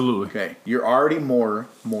it. Absolutely. Okay, you're already more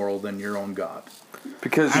moral than your own God.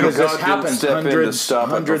 Because this happens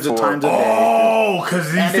hundreds of times a day. Oh,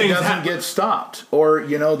 because these and things it doesn't get stopped. Or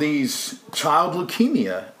these child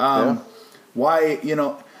leukemia. Why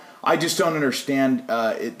I just don't understand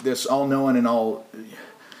this all knowing and all,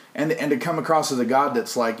 and to come across as a God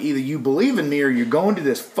that's like either you believe in me or you're going to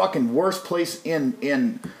this fucking worst place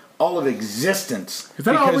in all of existence. Is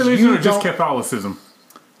that all religion or just Catholicism?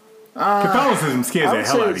 Catholicism scares I the would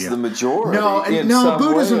hell say out of it's you. the majority. No, in no, some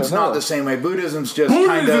Buddhism's way or not another. the same way. Buddhism's just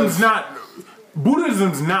kind of...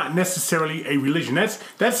 Buddhism's not necessarily a religion. That's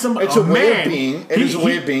some. It's a way man. of being. It is a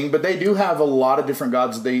way of being, but they do have a lot of different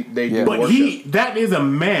gods they do But worship. that is a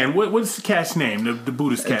man. What's the cat's name? The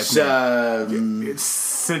Buddhist cat's name.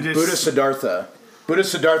 It's Buddha Siddhartha. Buddha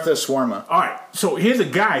Siddhartha Swarma. All right. So here's a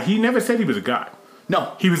guy. He never said he was a god.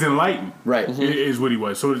 No. He was enlightened. Right. Is what he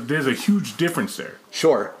was. So there's a huge difference there.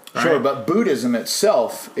 Sure. All Sure, right. but Buddhism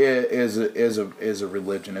itself is a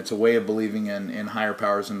religion. It's a way of believing in higher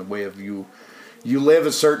powers and the way of you live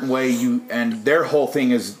a certain way. And their whole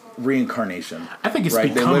thing is reincarnation. I think it's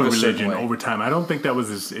right? become They a live certain religion way. over time. I don't think that was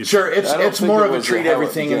his. Sure, I don't it's think more it of a was treat how it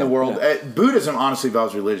everything in the began, world. yeah. Buddhism, honestly, if I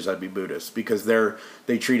was religious, I'd be Buddhist because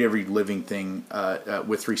they treat every living thing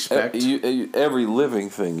with respect. Every living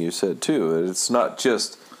thing you said too. It's not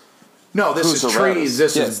just. No, this Who's is around trees. us.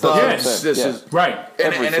 This Yes, is the whole bugs. thing, This yeah. is Right.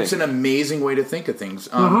 and it's an amazing way to think of things.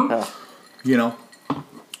 You know,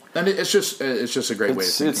 and it's just a great way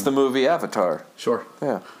of thinking. It's the movie Avatar. Sure.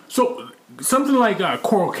 Yeah. So something like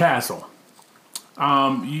Coral Castle.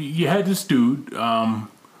 You had this dude. The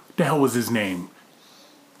hell was his name?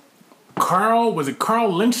 Was it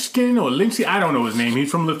Carl Lynchkin or Lynchy? I don't know his name.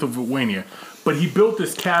 He's from Lithuania, but he built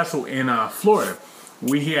this castle in Florida.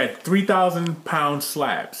 He had 3,000-pound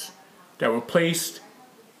slabs that were placed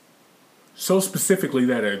so specifically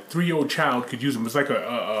that a 3-year-old child could use them. It was like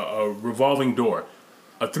a revolving door.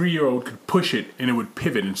 A 3-year-old could push it and it would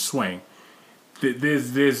pivot and swing.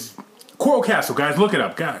 There's Coral Castle, guys. Look it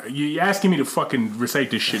up. God, you're asking me to fucking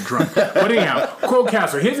recite this shit drunk. But anyhow, Coral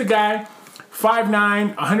Castle. Here's a guy,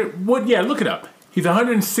 5'9", 100. What? Yeah, look it up. He's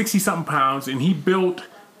 160 something pounds, and he built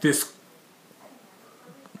this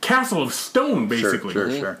castle of stone, basically.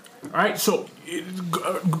 Sure. All right, so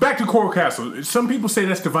back to Coral Castle. Some people say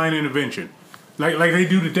that's divine intervention, like they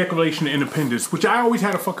do the Declaration of Independence, which I always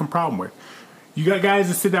had a fucking problem with. You got guys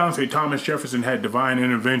that sit down and say Thomas Jefferson had divine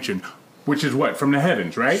intervention, which is what, from the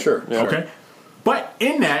heavens, right? Sure. Okay, but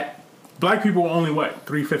in that, black people were only what,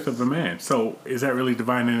 3/5 of a man. So is that really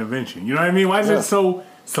divine intervention? You know what I mean? Why is it so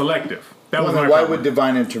selective? That was my Why problem. would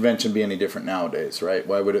divine intervention be any different nowadays, right?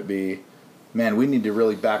 Why would it be, man, we need to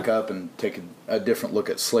really back up and take a different look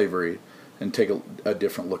at slavery and take a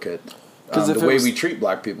different look at the way we treat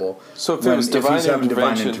black people. So if it was divine he's having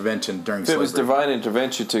divine intervention intervention during If slavery. it was divine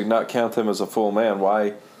intervention to not count them as a full man,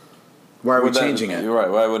 why are we would that- changing it? You're right.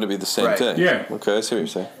 Why wouldn't it be the same Right. thing? Yeah. Okay, I see what you're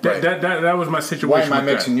saying. Right. That was my situation. Why am I with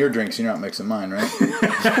that. mixing your drinks and you're not mixing mine, right? You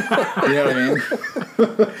know what I mean?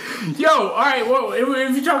 Yo, all right. Well,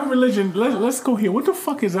 if you're talking religion, let's go here. What the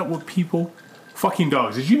fuck is up with people fucking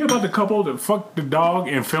dogs? Did you hear about the couple that fucked the dog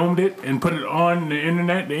and filmed it and put it on the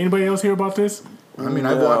internet? Did anybody else hear about this? I mean,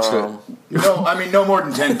 I've watched it. No more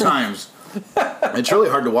than 10 times. It's really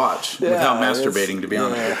hard to watch without masturbating, to be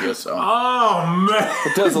honest with you. So Oh man,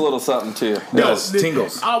 It does a little something to you. it does.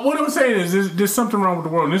 Tingles. What I'm saying is, there's something wrong with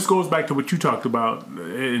the world, and this goes back to what you talked about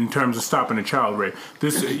in terms of stopping a child rape.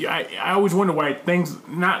 I always wonder why things,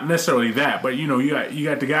 not necessarily that, but you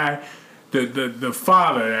got the guy. The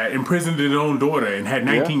father that imprisoned his own daughter and had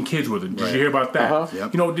 19 kids with her. Did you hear about that? Uh-huh.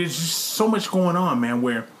 Yep. There's just so much going on, man,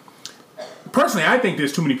 where personally I think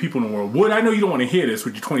there's too many people in the world. Wood, I know you don't want to hear this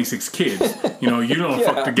with your 26 kids. You don't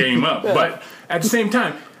fuck the game up. But at the same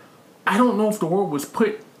time, I don't know if the world was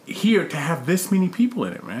put here to have this many people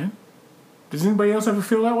in it, man. Does anybody else ever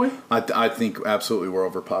feel that way? I think absolutely we're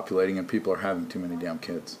overpopulating and people are having too many damn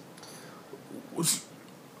kids.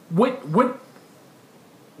 What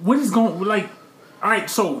is going, like, all right,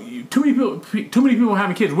 so too many people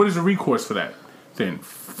having kids. What is the recourse for that then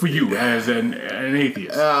for you as an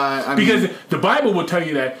atheist? Because the Bible will tell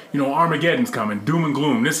you that Armageddon's coming, doom and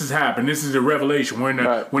gloom. This has happened. This is a revelation. We're in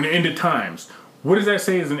the end of times. What does that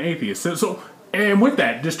say as an atheist? So and with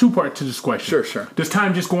that, there's two parts to this question. Sure. Does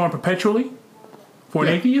time just go on perpetually for an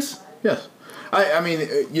atheist? Yes. I mean,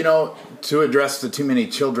 to address the too many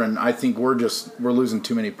children, I think we're losing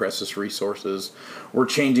too many precious resources. We're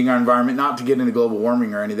changing our environment, not to get into global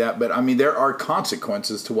warming or any of that, but I mean, there are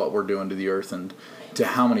consequences to what we're doing to the earth and to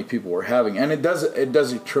how many people we're having. And it does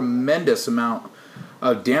a tremendous amount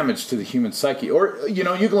of damage to the human psyche. Or, you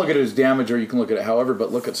can look at it as damage or you can look at it however,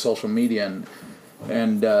 but look at social media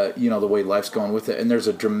and the way life's going with it. And there's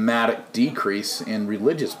a dramatic decrease in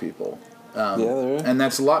religious people. There is. And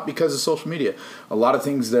that's a lot because of social media. A lot of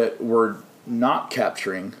things that we're not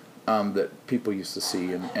capturing that people used to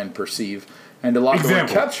see and perceive, and a lot that we're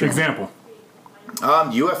capturing. Example.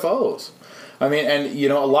 UFOs. I mean, and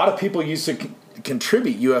a lot of people used to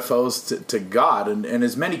contribute UFOs to God, and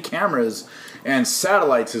as many cameras and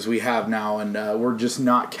satellites as we have now, and we're just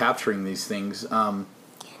not capturing these things.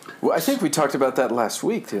 Well, I think we talked about that last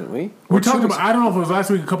week, didn't we? We talked about, I don't know if it was last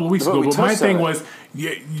week, a couple of weeks ago, but my thing was,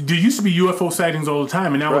 yeah, there used to be UFO sightings all the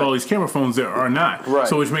time, and now with all these camera phones, there are not. Right.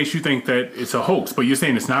 So which makes you think that it's a hoax, but you're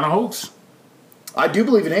saying it's not a hoax? I do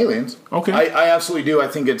believe in aliens. Okay. I absolutely do. I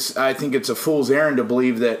think it's a fool's errand to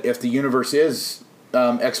believe that if the universe is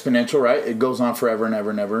exponential, right, it goes on forever and ever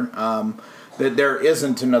and ever, that there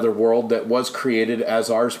isn't another world that was created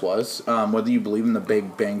as ours was, whether you believe in the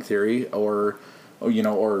Big Bang Theory or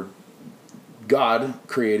God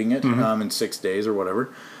creating it in 6 days or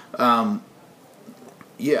whatever. I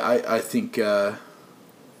think I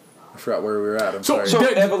forgot where we were at. I'm sorry.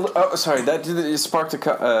 That sparked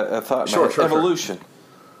a thought. Sure. Evolution.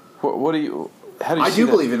 What do you? How do you?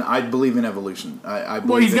 I believe in evolution. I believe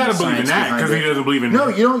Well, he's got to the believe in science that behind because he it. doesn't believe in No,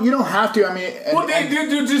 it. you don't have to. I mean, Well,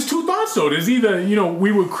 there's two thoughts though. There's either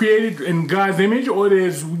we were created in God's image, or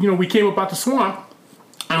there's we came up out the swamp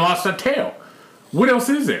and lost our tail. What else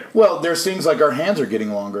is there? well, there's things like our hands are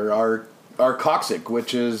getting longer. Our coccyx,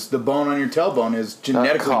 which is the bone on your tailbone, is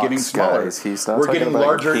genetically getting smaller. Guys. He's not We're talking getting about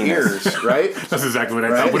larger penis. ears, right? That's exactly what I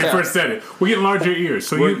Right? thought when Yeah. I first said it. We're getting larger ears.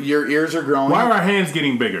 So Your ears are growing. why are our hands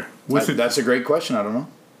getting bigger? That's a great question. I don't know.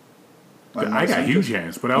 I got huge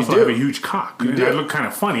hands, but I also do. have a huge cock. And do. I look kind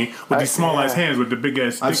of funny with these small ass hands with the big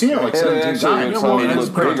ass. I've seen it like It 17 actually times. would well, probably that's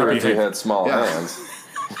look pretty bigger if you head. had small Yeah. hands.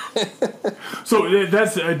 So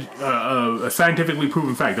that's a scientifically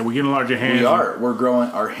proven fact that we're getting larger hands. We are. We're growing.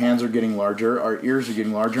 Our hands are getting larger. Our ears are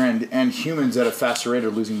getting larger, and humans at a faster rate are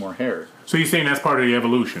losing more hair. So you're saying that's part of the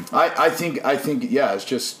evolution? I think yeah, it's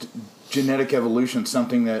just genetic evolution,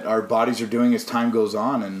 something that our bodies are doing as time goes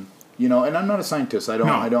on, and and I'm not a scientist. I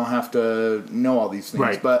don't have to know all these things,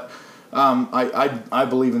 Right. but I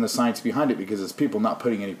believe in the science behind it because it's people not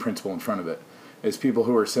putting any principle in front of it. It's people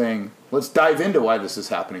who are saying, let's dive into why this is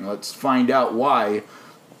happening. Let's find out why.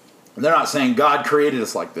 They're not saying God created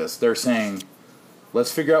us like this. They're saying,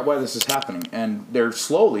 let's figure out why this is happening, and they're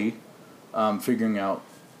slowly figuring out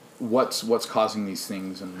what's causing these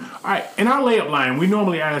things. And All right, in our layup line, we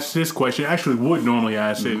normally ask this question. Actually, would normally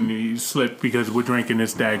ask it, and you slipped because we're drinking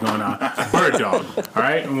this daggone bird dog. All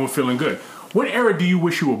right, and we're feeling good. What era do you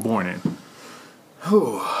wish you were born in?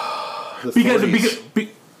 the Because 40s.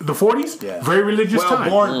 the 40s, Yeah. very religious time.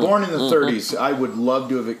 born in the 30s. I would love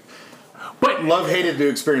to have But hated to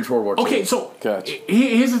experience World War II. okay, so Gotcha.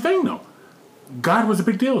 here's the thing, though. God was a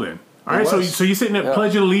big deal then. All right, was. so you're sitting there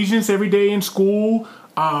pledging allegiance every day in school.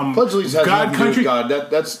 Pledge Allegiance has God, nothing to do country, with God.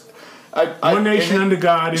 That's one nation under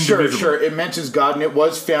God, indivisible. Sure. It mentions God, and it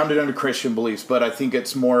was founded under Christian beliefs, but I think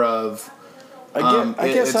it's more of. I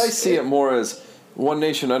guess I it's- see it more as one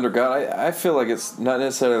nation under God. I feel like it's not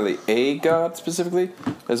necessarily a God specifically,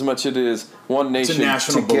 as much as it is one It's nation a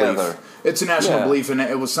national together. belief. It's a national Yeah. belief, and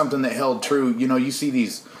it was something that held true. You see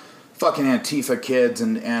these fucking Antifa kids,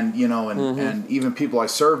 and even people I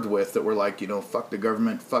served with that were like, fuck the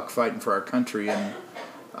government, fuck fighting for our country, and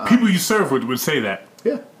People you serve with would say that.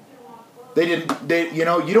 yeah. They didn't.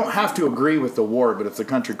 You don't have to agree with the war, but if the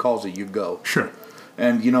country calls it, you go. Sure.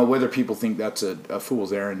 And whether people think that's a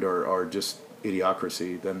fool's errand or just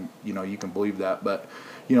idiocracy, then you can believe that. But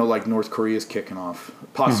like North Korea's kicking off,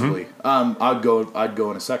 possibly. I'd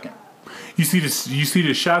go in a second. You see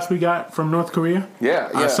the shots we got from North Korea?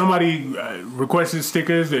 Yeah. Somebody requested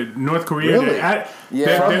stickers that North Korea. Really?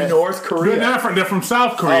 From North Korea. They're from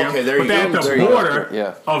South Korea. Okay, there you but they're go. at the There you go. border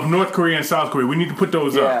Yeah. of North Korea and South Korea. We need to put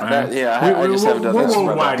those up, man. I just haven't done We're that.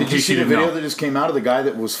 worldwide. in Did you case see the didn't video know. that just came out of the guy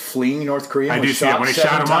that was fleeing North Korea? I and did was see that shot when they 7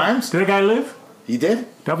 shot him times? up. Did that guy live? He did.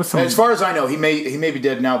 That was some. As far as I know, he may be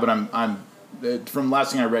dead now, but I'm from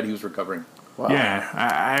last thing I read, he was recovering. Wow. Yeah,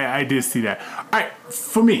 I did see that. All right,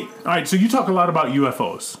 for me. All right, so you talk a lot about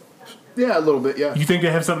UFOs. Yeah, a little bit. Yeah. You think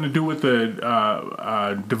they have something to do with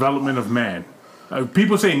the development of man?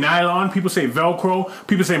 People say nylon. People say Velcro.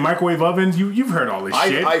 People say microwave ovens. You've heard all this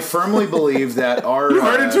shit. I firmly believe that our You've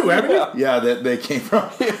heard it too, haven't you? Yeah, that they came from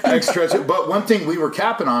extraterrestrial. But one thing we were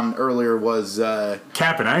capping on earlier was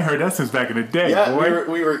Capping. I ain't heard that since back in the day, yeah, boy.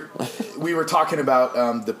 we were talking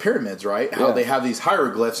about the pyramids, right? How they have these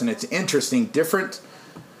hieroglyphs, and it's interesting, different,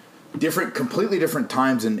 completely different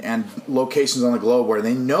times and locations on the globe where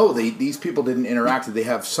they know these people didn't interact. They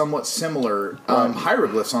have somewhat similar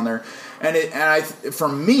hieroglyphs on there, for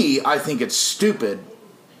me, I think it's stupid,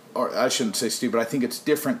 or I shouldn't say stupid. I think it's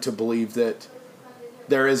different to believe that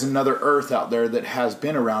there is another Earth out there that has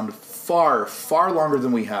been around far, far longer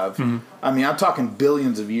than we have. Mm-hmm. I mean, I'm talking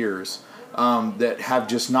billions of years that have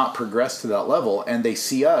just not progressed to that level, and they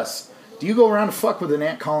see us. Do you go around and fuck with an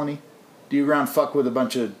ant colony? Do you go around and fuck with a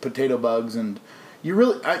bunch of potato bugs? And you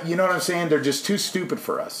really, you know what I'm saying? They're just too stupid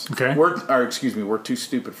for us. Okay. We're too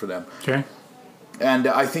stupid for them. Okay. And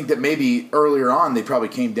I think that maybe earlier on they probably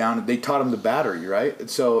came down and they taught them the battery, right?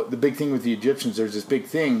 So the big thing with the Egyptians, there's this big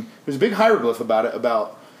thing. There's a big hieroglyph about it,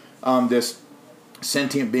 about this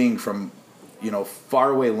sentient being from,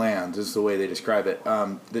 faraway lands is the way they describe it,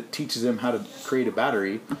 that teaches them how to create a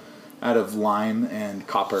battery out of lime and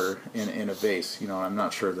copper in a vase. I'm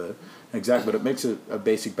not sure the exact, but it makes a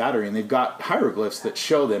basic battery. And they've got hieroglyphs that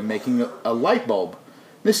show them making a light bulb.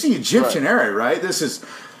 This is the Egyptian era, right? This is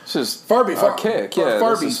far before archaic,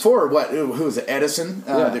 far before who was it? Edison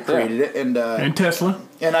that created it, and Tesla.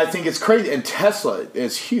 And I think it's crazy. And Tesla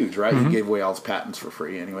is huge, right? He gave away all his patents for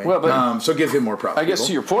free anyway. Well, but so give him more props. I guess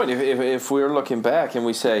to your point, if we're looking back and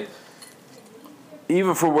we say,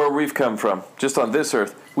 even for where we've come from, just on this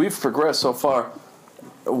earth, we've progressed so far.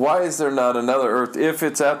 Why is there not another Earth? If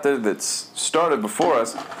it's out there that's started before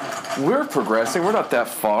us, we're progressing. We're not that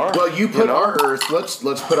far. Well, you put our Earth. Let's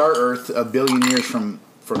put our Earth 1 billion years from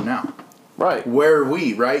now. Right. Where are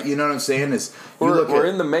we? Right. You know what I'm saying? We're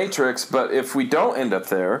in the Matrix, but if we don't end up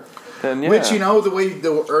there, then yeah. Which the way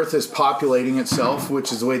the Earth is populating itself,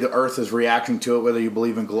 which is the way the Earth is reacting to it, whether you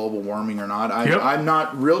believe in global warming or not. I'm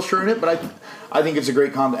not real sure in it, but I think it's a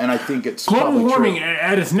great concept, and I think it's global warming true.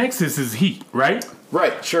 At its nexus is heat, right?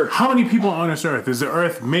 Right, sure. How many people on this earth? Is the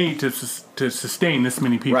earth made to sustain this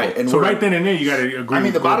many people? Right, and so right then and there, you got to agree. I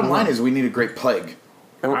mean, the bottom line is we need a great plague.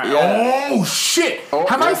 Oh shit!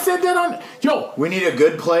 Have I said that on? Yo, we need a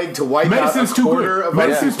good plague to wipe medicine's out a quarter of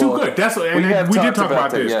medicine's too good. That's what, and we did talk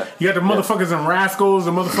about this. Yeah. You got the motherfuckers and rascals,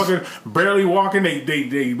 the motherfuckers barely walking.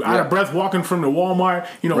 They out of breath walking from the Walmart.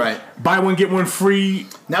 Buy one get one free.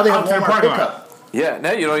 Now they have Walmart pickup. Yeah,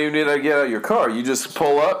 now you don't even need to get out of your car. You just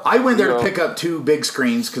pull up. I went there to pick up 2 big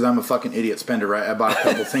screens because I'm a fucking idiot spender, right? I bought a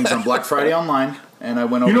couple things on Black Friday online, and I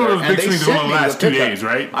went over there. Those big screens are going to last 2 days,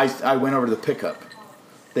 right? I went over to the pickup.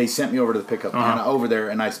 They sent me over to the pickup and over there,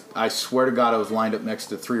 and I swear to God, I was lined up next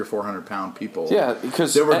to 300 or 400 pound people. Yeah,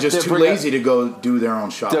 because they were just too lazy to go do their own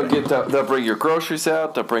shopping. They'll bring your groceries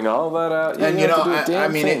out. They'll bring all that out. And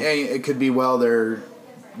it could be their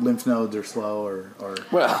lymph nodes are slow or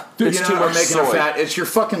it's too much making soy. them fat. It's you're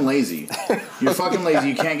fucking lazy. You're fucking lazy.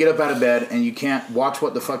 You can't get up out of bed and you can't watch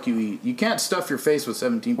what the fuck you eat. You can't stuff your face with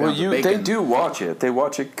 17 pounds of bacon. They do watch it. They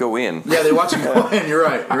watch it go in. Yeah, they watch it go in. You're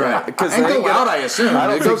right. And go out, I assume.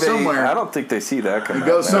 I go somewhere. I don't think they see that coming.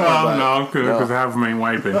 Go somewhere. No, because half of them ain't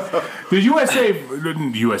wiping. The United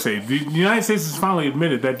States has finally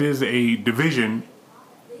admitted that there's a division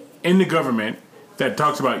in the government that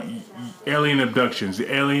talks about alien abductions,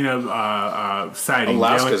 alien sightings.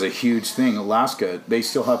 Alaska's a huge thing. They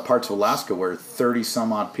still have parts of Alaska where 30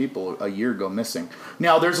 some odd people a year go missing.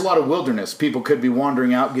 Now, there's a lot of wilderness. People could be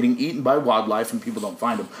wandering out, getting eaten by wildlife, and people don't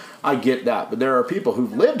find them. I get that. But there are people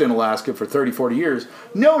who've lived in Alaska for 30, 40 years,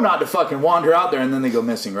 know not to fucking wander out there, and then they go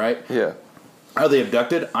missing, right? Yeah. Are they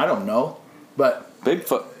abducted? I don't know. But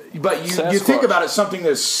Bigfoot. But you think about it, something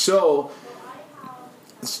that's so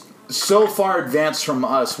far advanced from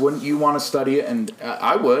us, wouldn't you want to study it? And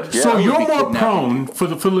I would. So you're more prone, for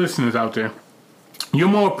the listeners out there, you're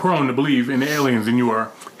more prone to believe in aliens than you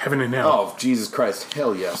are heaven and hell. Oh, Jesus Christ.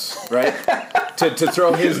 Hell yes. Right? to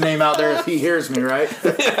throw his name out there if he hears me, right?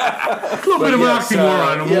 A little bit of an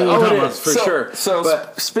oxymoron. It is, for sure.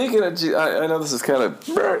 So speaking of, I know this is kind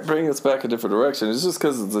of bringing us back a different direction. It's just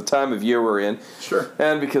because of the time of year we're in. Sure.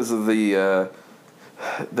 And because of the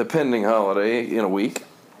pending holiday in a week.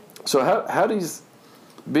 So how does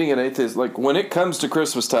being an atheist, like when it comes to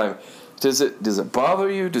Christmas time, does it bother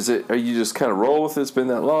you? Are you just kind of roll with it? It's been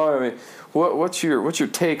that long. I mean, what's your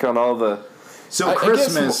take on all the? So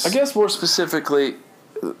Christmas. I guess more specifically.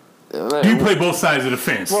 Do you play both sides of the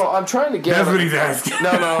fence? Well, I'm trying to get. That's what he's asking. No.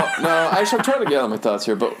 Actually, I'm trying to get on my thoughts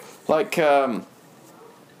here, but like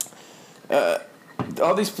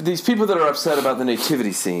all these people that are upset about the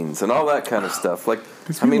nativity scenes and all that kind of stuff. Like,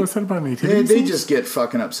 upset about nativity they just get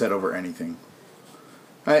fucking upset over anything.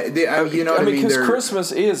 Because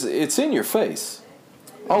Christmas it's in your face.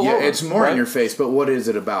 It's more in your face. But what is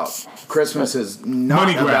it about? Christmas is not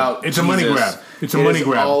money grab. about. It's Jesus. a money grab. It's a money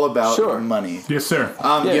grab. All about money. Yes, sir.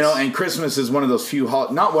 Yes. And Christmas is one of those few.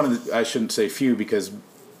 Not one of the. I shouldn't say few because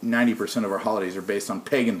 90% of our holidays are based on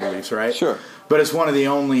pagan beliefs, right? Sure. But it's one of the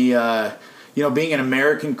only. Being an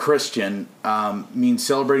American Christian means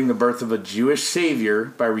celebrating the birth of a Jewish Savior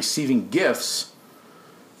by receiving gifts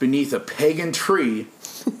beneath a pagan tree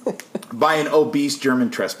by an obese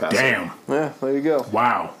German trespasser. Damn. Yeah, there you go.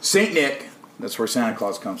 Wow. Saint Nick, that's where Santa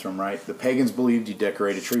Claus comes from, right? The pagans believed you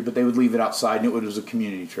decorate a tree, but they would leave it outside, and it was a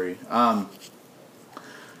community tree. And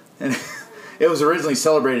it was originally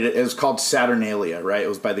celebrated, it was called Saturnalia, right? It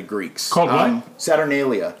was by the Greeks. Called what?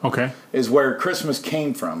 Saturnalia. Okay. Is where Christmas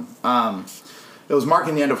came from. it was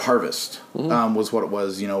marking the end of harvest, was what it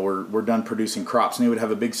was. You know, we're done producing crops, and they would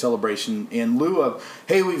have a big celebration in lieu of,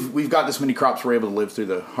 hey, we've got this many crops, we're able to live through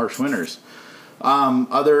the harsh winters.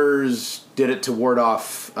 Others did it to ward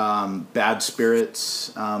off bad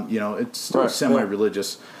spirits. You know, it's still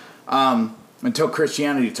semi-religious until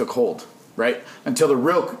Christianity took hold, right? Until the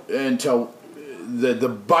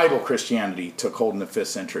Bible Christianity took hold in the 5th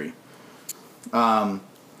century, and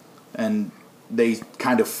they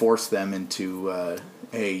kind of forced them into,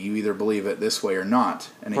 hey, you either believe it this way or not.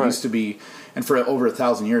 And it used to be, and for over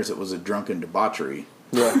 1,000 years, it was a drunken debauchery.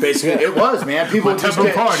 Yeah. Basically, it was, man. People would just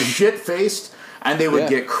get shit-faced, and they would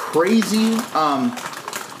get crazy.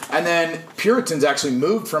 And then Puritans actually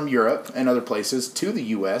moved from Europe and other places to the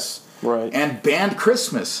U.S., and banned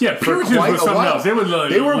Christmas. Yeah, Puritans were something else. They were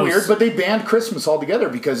weird, but they banned Christmas altogether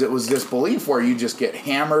because it was this belief where you just get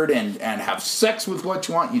hammered and have sex with what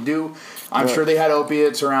you want. You do. I'm sure they had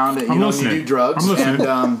opiates around it. You know, you do drugs,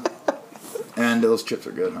 and those chips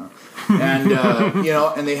are good, huh? And you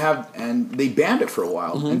know, and they banned it for a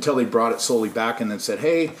while until they brought it slowly back and then said,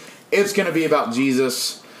 hey, it's going to be about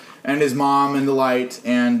Jesus and his mom and the light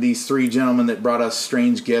and these 3 gentlemen that brought us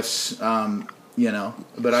strange gifts. You know,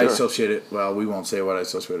 but I associate it. Well, we won't say what I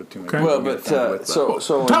associate it to. Okay. Well, but so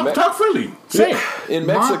talk freely. Say it. In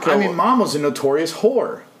Mexico. Mom was a notorious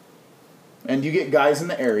whore, and you get guys in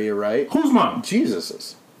the area, right? Whose mom?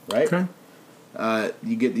 Jesus's, right? Okay.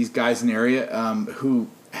 You get these guys in the area who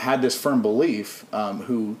had this firm belief,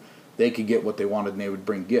 who they could get what they wanted, and they would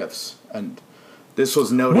bring gifts. And this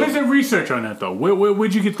was noted. Where's the research on that, though?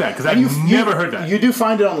 Where'd you get that? Because I've never heard that. You do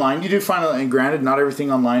find it online. And granted, not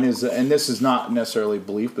everything online is, and this is not necessarily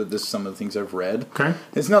belief, but this is some of the things I've read. Okay.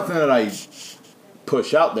 It's nothing that I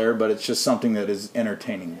push out there, but it's just something that is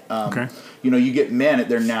entertaining. Okay. You know, you get men at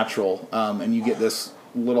their natural, and you get this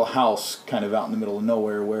little house kind of out in the middle of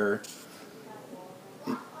nowhere where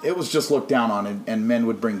it was just looked down on, and men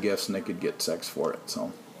would bring gifts and they could get sex for it.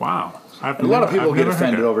 So. Wow. A lot of people get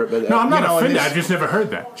offended over it, but no, I'm not offended. I've just never heard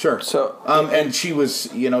that. Sure. So, and she was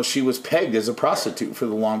pegged as a prostitute for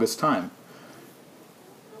the longest time.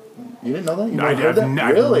 You didn't know that? You never heard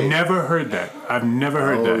that? Really? I've never heard that. I've never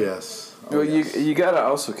heard that. Oh yes. Well, you got to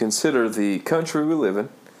also consider the country we live in.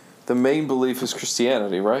 The main belief is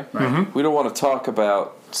Christianity, right? Right. Mm-hmm. We don't want to talk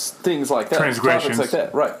about things like that, transgressions, topics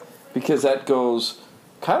like that, right? Because that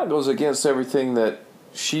kind of goes against everything that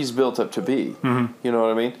she's built up to be. Mm-hmm. You know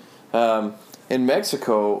what I mean? In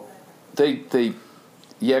Mexico,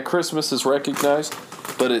 Christmas is recognized,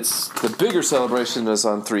 but it's the bigger celebration is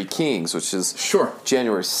on Three Kings, which is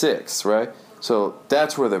January 6th, right? So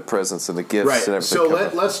that's where the presents and the gifts and everything. So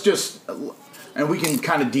let's just, and we can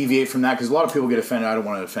kind of deviate from that because a lot of people get offended. I don't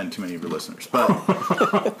want to offend too many of your listeners, but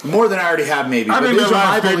more than I already have, maybe. I think these are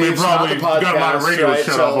my beliefs, not the got a lot of radio right?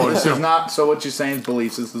 So this is so not. So what you're saying is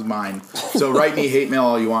beliefs. This is mine. So write me hate mail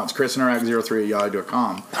all you want. It's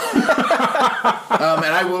chrisandirac03@yahoo.com. And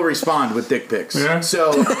I will respond with dick pics. Yeah.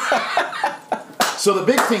 So the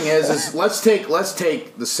big thing is let's take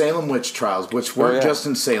the Salem witch trials, which weren't just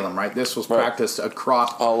in Salem, right? This was practiced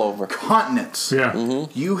across all over continents. Yeah.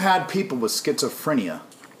 Mm-hmm. You had people with schizophrenia,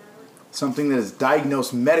 something that is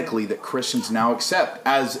diagnosed medically that Christians now accept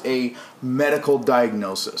as a medical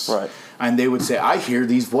diagnosis. Right. And they would say, I hear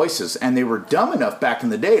these voices. And they were dumb enough back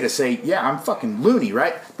in the day to say, yeah, I'm fucking loony,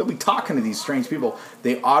 right? They'll be talking to these strange people.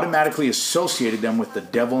 They automatically associated them with the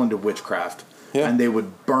devil and to witchcraft. Yeah. And they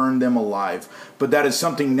would burn them alive. But that is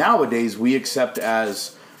something nowadays we accept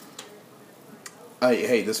as,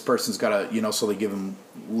 hey, this person's got so they give them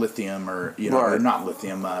lithium or, or not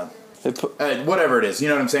lithium, whatever it is. You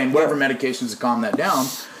know what I'm saying? Whatever medications to calm that down.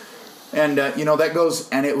 And, that goes,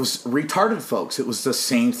 and it was retarded folks. It was the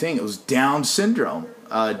same thing. It was Down syndrome.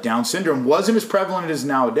 Down syndrome wasn't as prevalent as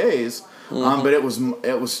nowadays. But it was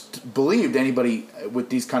believed anybody with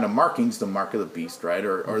these kind of markings, the mark of the beast, right,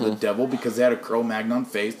 or the devil, because they had a Cro-Magnon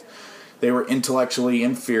faith. They were intellectually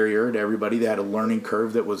inferior to everybody. They had a learning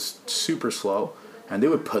curve that was super slow, and they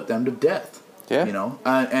would put them to death. Yeah,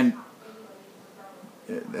 and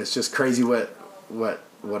it's just crazy what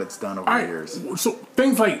it's done over the years. So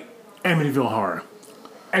things like Amityville Horror,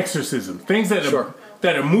 exorcism, things that are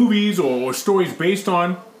movies or stories based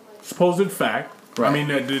on supposed fact. Right. I mean,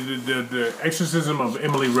 the exorcism of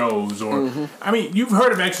Emily Rose, or I mean, you've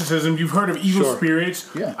heard of exorcism, you've heard of evil spirits.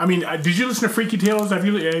 Yeah. I mean, did you listen to Freaky Tales? Have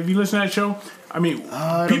you listened to that show? I mean,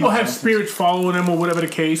 people have spirits following them, or whatever the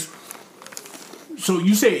case. So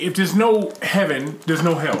you say if there's no heaven, there's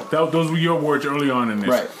no hell. Those were your words early on in this.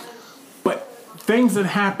 Right. But things that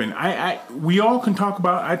happen, we all can talk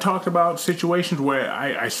about. I talked about situations where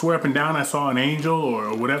I swear up and down I saw an angel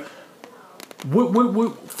or whatever.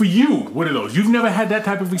 What for you? What are those? You've never had that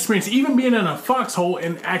type of experience, even being in a foxhole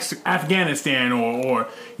in Afghanistan or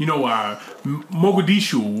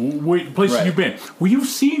Mogadishu, places Right. you've been, where you've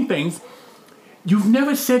seen things. You've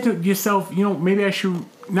never said to yourself, maybe I should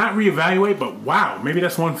not reevaluate, but wow, maybe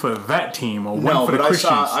that's one for that team or one for the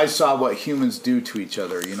Christians. I saw what humans do to each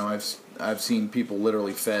other. I've seen people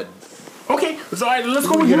literally fed. Okay, so all right, let's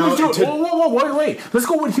go with humans do. Wait. Let's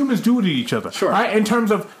go with humans do to each other. Sure. All right, in terms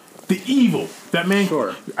of the evil that man.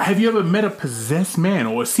 Sure. Have you ever met a possessed man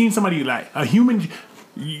or seen somebody like a human?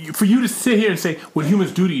 For you to sit here and say what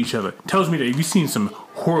humans do to each other tells me that you've seen some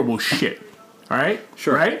horrible shit. All right.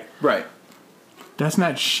 Sure. Right. That's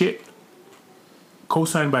not shit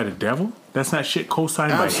co-signed by the devil. That's not shit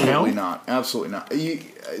co-signed by hell. Absolutely not.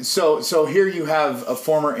 So here you have a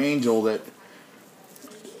former angel that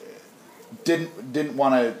didn't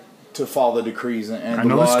want to follow the decrees and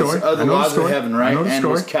the laws of heaven, right? And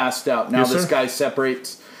was cast out. Now this guy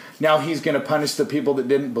separates. Now he's going to punish the people that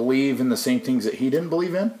didn't believe in the same things that he didn't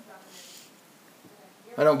believe in.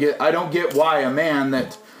 I don't get why a man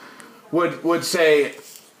that would say,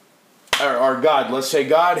 or God, let's say,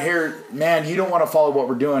 God, here, man, you don't want to follow what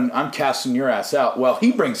we're doing. I'm casting your ass out. Well,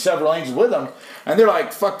 he brings several angels with him, and they're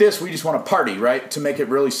like, fuck this. We just want to party, right? To make it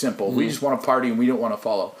really simple, we just want to party and we don't want to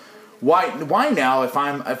follow. Why now? If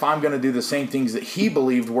I'm going to do the same things that he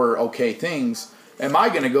believed were okay things, am I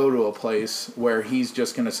going to go to a place where he's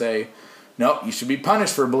just going to say, no, you should be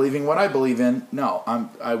punished for believing what I believe in? No,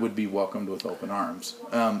 I would be welcomed with open arms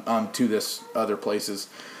to this other places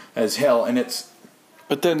as hell, and it's.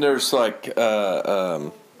 But then there's with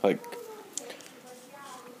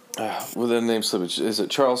the name slippage, is it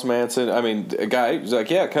Charles Manson? I mean, a guy who's like,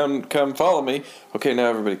 yeah, come follow me. Okay, now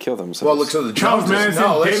everybody kill themselves. Well, look at the Charles Joneses.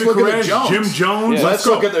 Manson, Let's David look Koresh, at the Jones. Jim Jones. Yeah. Let's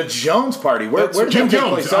look at the Jones party. Where did Jim that take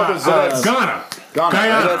Jones, place? Ghana.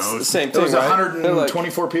 Guyana. That's the same There thing, was right?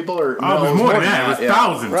 124 people, or It was more than that. It was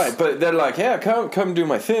thousands. Right, but they're like, yeah, come do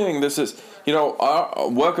my thing. This is,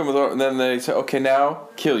 welcome. And then they say, okay, now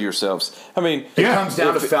kill yourselves. I mean, It comes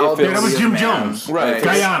down to fallibility. that was Jim of man. Jones. Right.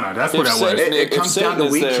 Guyana. That's what that was. It comes down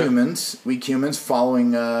to Satan weak humans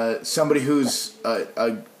following somebody who's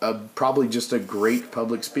probably just a great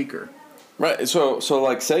public speaker. Right, so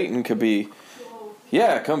like Satan could be,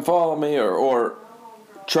 yeah, come follow me, or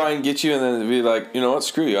try and get you, and then be like, you know what,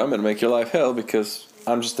 screw you, I'm going to make your life hell because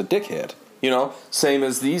I'm just a dickhead. Same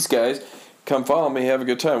as these guys, come follow me, have a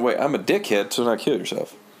good time. Wait, I'm a dickhead, so now kill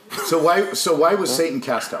yourself. So why was Satan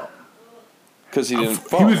cast out? Because he didn't He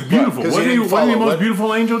follow. was beautiful. Because Wasn't he he didn't the follow. most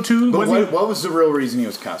beautiful angel too? But Wasn't he? what was the real reason he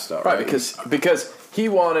was cast out? Right, because he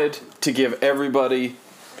wanted to give everybody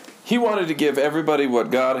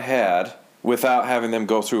what God had without having them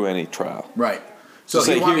go through any trial. Right. So Just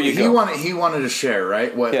say, he wanted, "Here you he go." wanted he wanted to share,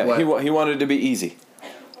 right? He wanted to be easy.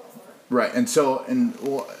 Right, and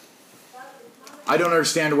I don't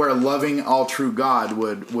understand where loving all true God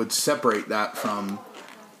would separate that from.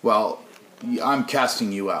 Well, I'm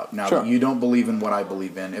casting you out now that you don't believe in what I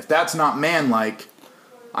believe in. If that's not man-like,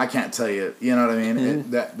 I can't tell you. You know what I mean?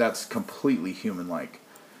 Mm-hmm. That's completely human-like.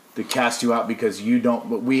 To cast you out because you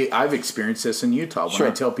don't. I've experienced this in Utah. When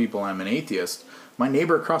I tell people I'm an atheist, my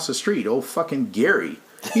neighbor across the street, old fucking Gary,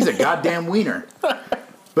 he's a goddamn wiener.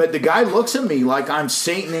 But the guy looks at me like I'm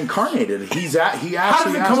Satan incarnated. He actually How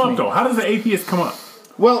does it come up though? How does the atheist come up?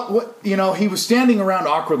 Well, he was standing around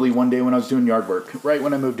awkwardly one day when I was doing yard work, right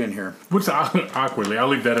when I moved in here. What's awkwardly? I'll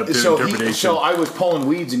leave that up to interpretation. So I was pulling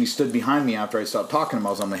weeds and he stood behind me after I stopped talking to him.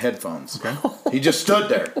 I was on my headphones. Okay. He just stood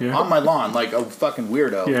there on my lawn like a fucking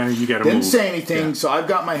weirdo. Yeah, you gotta Didn't move. say anything, Yeah. so I've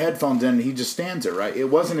got my headphones in and he just stands there, right?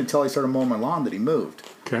 It wasn't until I started mowing my lawn that he moved.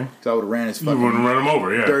 Okay. So I would have ran his You wouldn't fucking run him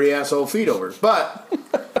over, yeah. dirty ass old feet over. But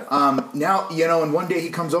now, and one day he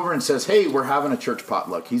comes over and says, hey, we're having a church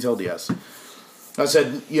potluck. He's LDS. I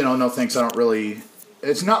said, no thanks, I don't really...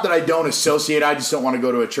 It's not that I don't associate, I just don't want to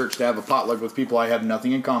go to a church to have a potluck with people I have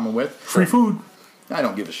nothing in common with. Free food. I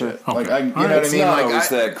don't give a shit. Okay. Like, you know what I It's mean? not Like, always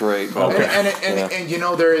that great. But And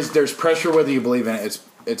there's pressure whether you believe in it.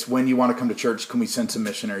 It's when you want to come to church, can we send some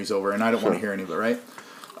missionaries over? And I don't want to hear any of it, right?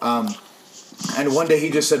 And one day he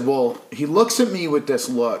just said, well, he looks at me with this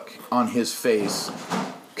look on his face,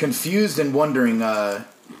 confused and wondering,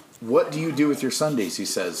 what do you do with your Sundays, he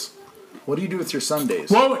says. What do you do with your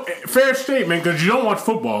Sundays? Well, fair statement, because you don't watch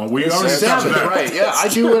football. We already established Exactly, that. right. Yeah, I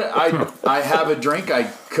do it. I have a drink. I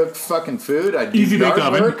cook fucking food. I do Easy bake yard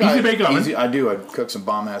oven. work. Easy bake oven. I do. I cook some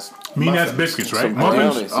bomb ass Mean ass biscuits, right? Some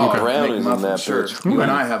Muffins? brownies. Oh, Okay. make Brownies in muffins, that sure. bitch. You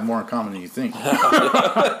and I have more in common than you think.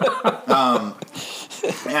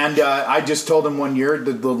 And I just told him one year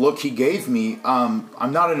the look he gave me. I'm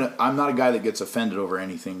not a guy that gets offended over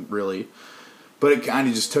anything really. But it kind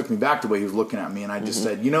of just took me back the way he was looking at me, and I just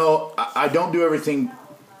said, you know, I don't do everything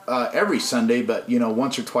every Sunday, but, you know,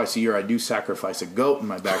 once or twice a year I do sacrifice a goat in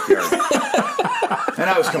my backyard. And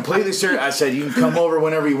I was completely serious. I said, you can come over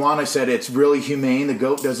whenever you want. I said, it's really humane. The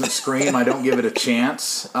goat doesn't scream. I don't give it a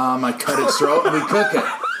chance. I cut its throat and we cook it.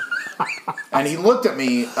 And he looked at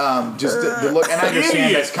me, just the look, and I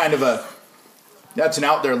understand that's kind of that's an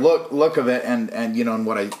out there look of it, and you know, and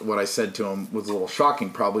what I said to him was a little shocking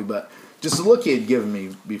probably, but just the look he had given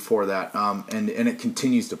me before that, and it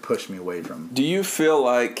continues to push me away from him. Do you feel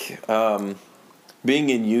like being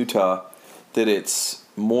in Utah that it's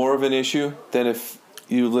more of an issue than if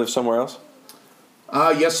you live somewhere else?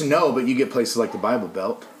 Yes and no, but you get places like the Bible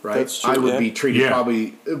Belt, right? That's true, I would be treated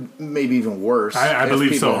probably maybe even worse. I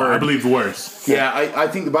believe so. I believe worse. Yeah, I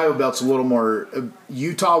think the Bible Belt's a little more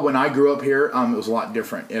Utah. When I grew up here, it was a lot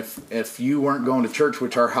different. If you weren't going to church,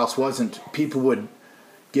 which our house wasn't, people would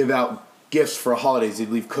give out gifts for holidays. They'd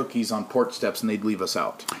leave cookies on porch steps and they'd leave us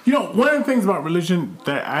out. You know, one of the things about religion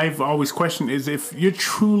that I've always questioned is if you're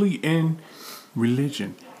truly in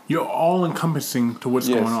religion, you're all encompassing to what's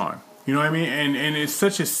going on. You know what I mean? And it's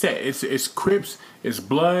such a set. It's Crips, it's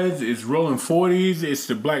Bloods, it's Rolling 40s, it's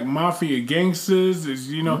the Black Mafia gangsters. It's,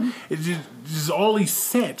 you know, it's just all these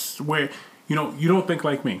sets where, you know, you don't think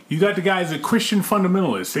like me. You got the guys that Christian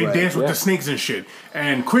fundamentalists. They dance with the snakes and shit.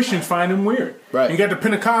 And Christians find them weird. Right. And you got the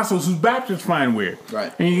Pentecostals who Baptists find weird.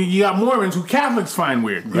 Right. And you got Mormons who Catholics find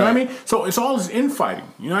weird. You know what I mean? So it's all this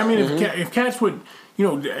infighting. You know what I mean? If cats would... You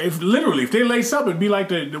know, if they lace up, it'd be like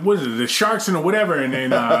the Sharks and or whatever, and then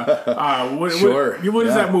what is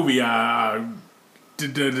that movie? UFC.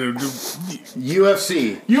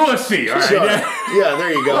 UFC. All right. Sure. Yeah,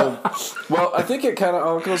 there you go. Well, I think it kind of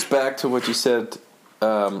all goes back to what you said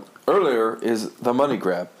earlier, is the money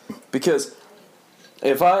grab. Because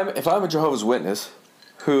if I'm a Jehovah's Witness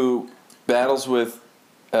who battles with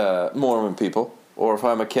Mormon people, or if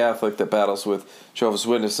I'm a Catholic that battles with Jehovah's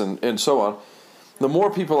Witness and so on, the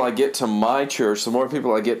more people I get to my church, the more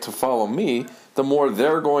people I get to follow me, the more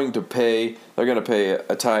they're going to pay. They're going to pay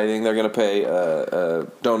a tithing. They're going to pay a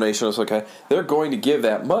donation or something. They're going to give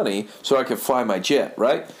that money so I can fly my jet,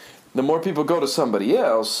 right? The more people go to somebody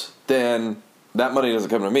else, then that money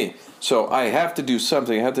doesn't come to me. So I have to do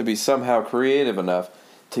something. I have to be somehow creative enough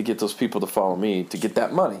to get those people to follow me to get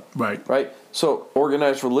that money. Right? So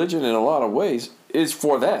organized religion in a lot of ways is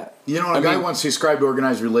for that. You know, a guy once described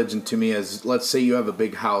organized religion to me as, let's say you have a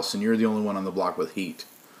big house and you're the only one on the block with heat.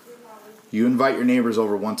 You invite your neighbors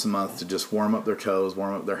over once a month to just warm up their toes,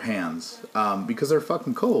 warm up their hands, because they're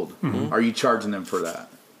fucking cold. Are you charging them for that?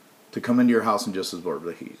 To come into your house and just absorb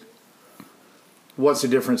the heat? What's the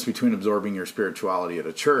difference between absorbing your spirituality at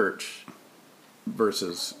a church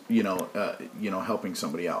versus, helping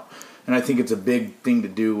somebody out? And I think it's a big thing to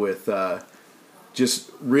do with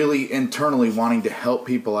just really internally wanting to help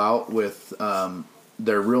people out with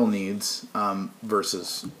their real needs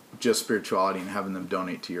versus just spirituality and having them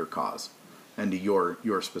donate to your cause and to your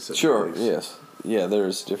specific beliefs. Yes. Yeah,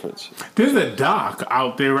 there's a difference. There's a doc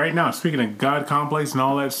out there right now, speaking of God complex and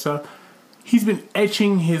all that stuff. He's been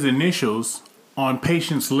etching his initials on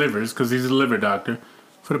patients' livers, because he's a liver doctor,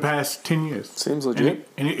 for the past 10 years. Seems legit.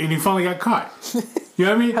 And he finally got caught. You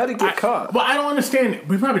know what I mean? How did he get caught? Well, I don't understand it.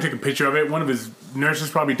 We probably took a picture of it. One of his nurses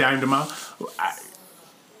probably dimed him out.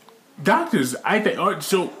 Doctors, I think...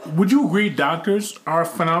 So, would you agree doctors are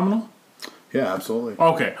phenomenal? Yeah, absolutely.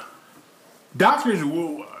 Okay. Doctors,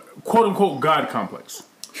 quote-unquote, God complex.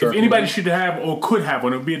 Sure. If anybody should have or could have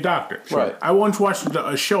one, it would be a doctor. Sure. Right. I once watched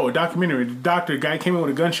a documentary. The guy came in with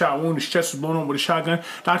a gunshot wound. His chest was blown up with a shotgun.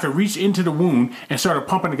 Doctor reached into the wound and started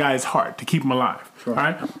pumping the guy's heart to keep him alive. Sure. All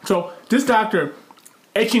right? So this doctor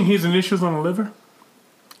etching his initials on the liver,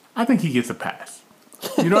 I think he gets a pass.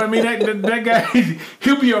 You know what I mean? That guy,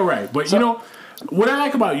 he'll be all right. But, what I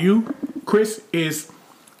like about you, Chris, is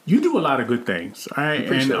you do a lot of good things. All right?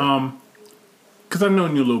 And because I've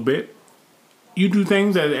known you a little bit, you do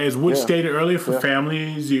things as Wood stated earlier for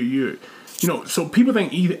families. So people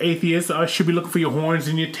think atheists should be looking for your horns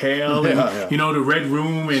in your tail and the red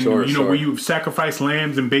room and where you sacrifice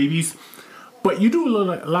lambs and babies. But you do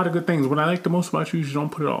a lot of good things. What I like the most about you is you don't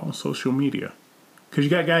put it all on social media. Because you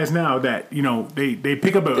got guys now that they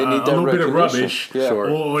pick up a little bit of rubbish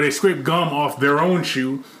or they scrape gum off their own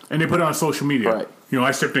shoe and they put it on social media. Right.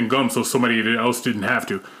 I stepped in gum so somebody else didn't have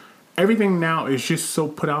to. Everything now is just so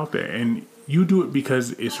put out there, and you do it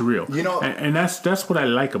because it's real. And that's what I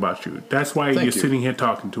like about you. That's why you're sitting here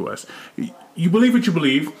talking to us. You believe what you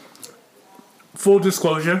believe. Full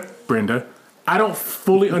disclosure, Brenda, I don't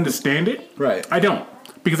fully understand it. Right. I don't.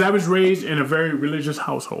 Because I was raised in a very religious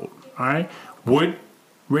household. All right? Wood,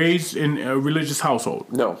 raised in a religious household?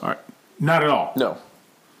 No. All right. Not at all. No.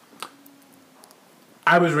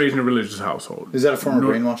 I was raised in a religious household. Is that a form of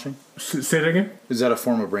brainwashing? Say that again? Is that a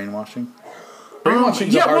form of brainwashing?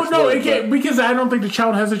 Brainwashing's a Yeah, harsh well, no, word, because I don't think the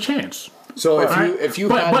child has a chance. So Right? if you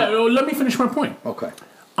but, had... but let me finish my point. Okay.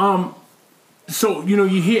 So, you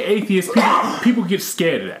hear atheists, people get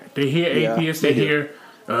scared of that. They hear Yeah, atheists, they hear,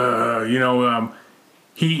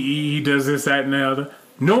 he does this, that, and the other.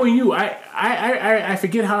 Knowing you, I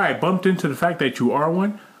forget how I bumped into the fact that you are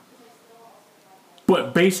one.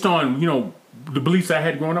 But based on, the beliefs I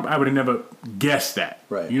had growing up, I would have never guessed that.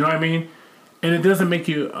 Right. You know what I mean? And it doesn't make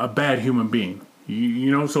you a bad human being.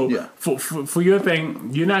 So Yeah. for your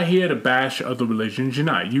thing, you're not here to bash other religions. You're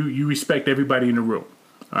not. You respect everybody in the room.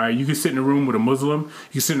 All right, you can sit in a room with a Muslim,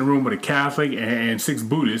 you can sit in a room with a Catholic and 6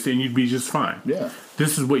 Buddhists, and you'd be just fine. Yeah.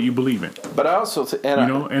 This is what you believe in. But I also,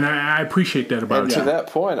 And I appreciate that about and you. to that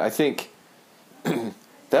point, I think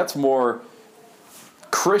that's more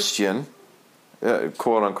Christian,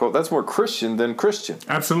 quote unquote. That's more Christian than Christian.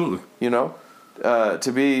 Absolutely.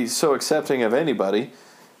 To be so accepting of anybody,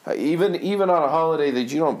 even on a holiday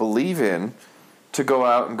that you don't believe in, to go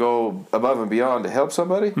out and go above and beyond to help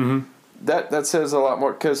somebody. Mm-hmm. That says a lot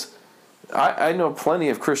more, because I know plenty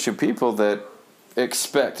of Christian people that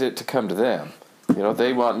expect it to come to them.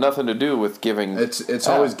 They want nothing to do with giving. It's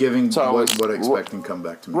always giving it's always, what I expect can come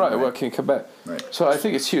back to me. Right, what can come back. Right. So I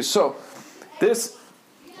think it's huge. So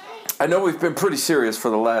I know we've been pretty serious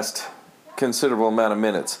for the last considerable amount of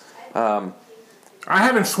minutes. I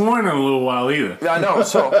haven't sworn in a little while either. I know.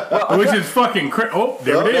 So, which is fucking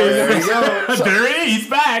there it is. There you go. There it is. He's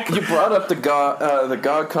back. You brought up the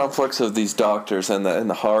God complex of these doctors and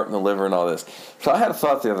the heart and the liver and all this. So I had a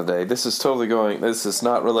thought the other day. This is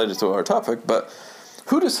not related to our topic, but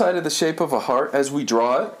who decided the shape of a heart as we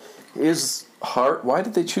draw it is heart? Why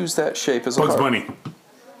did they choose that shape as a Bugs heart? Bunny.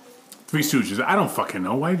 Three Stooges. I don't fucking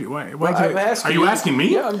know. Why I'm asking are you asking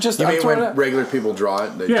me? Yeah, I'm just. You I'm mean throwing when it. regular people draw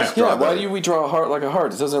it, they Yeah. just draw Why that? do we draw a heart like a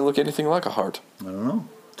heart? It doesn't look anything like a heart. I don't know.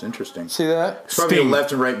 It's interesting. See that? It's probably Sting. a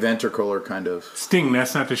left and right ventricle are kind of... Sting,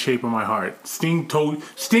 that's not the shape of my heart. Sting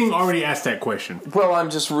already asked that question. Well, I'm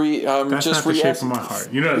just That's not the shape of my heart.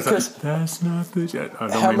 That's not the shape. Oh,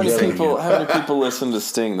 How many people listen to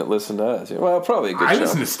Sting that listen to us? Well, probably a good I show.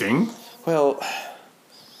 listen to Sting. Well,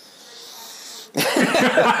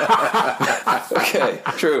 okay,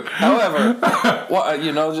 true. However,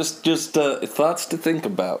 just thoughts to think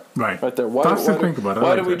about. Right there. Thoughts to think about.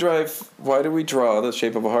 Why do we draw the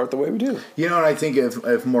shape of a heart the way we do? And I think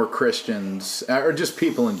if more Christians, or just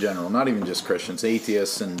people in general, not even just Christians,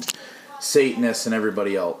 atheists and Satanists and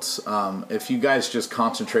everybody else, if you guys just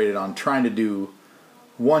concentrated on trying to do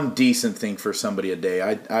one decent thing for somebody a day,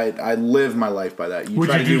 I live my life by that.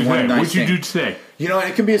 What'd you do today? What'd you do today?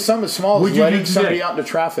 It can be something as small as letting somebody out into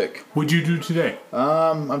traffic. What'd you do today?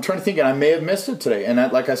 I'm trying to think, and I may have missed it today. And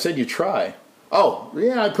like I said, you try. Oh,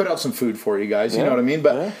 yeah, I put out some food for you guys. You know what I mean?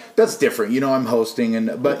 But that's different. I'm hosting,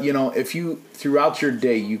 but if you throughout your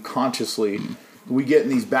day you consciously, we get in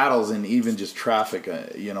these battles and even just traffic.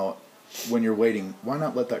 When you're waiting, why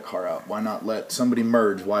not let that car out? Why not let somebody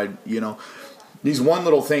merge? Why these one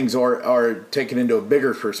little things are taken into a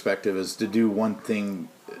bigger perspective is to do one thing.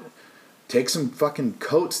 Take some fucking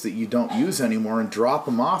coats that you don't use anymore and drop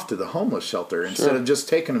them off to the homeless shelter instead of just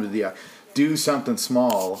taking them to the... do something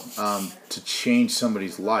small to change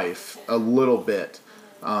somebody's life a little bit,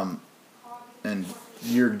 and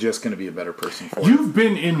you're just going to be a better person for it. You've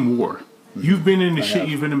been in war. Mm-hmm. You've been in the shit.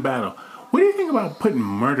 You've been in battle. What do you think about putting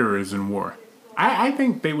murderers in war? I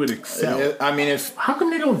think they would excel. How come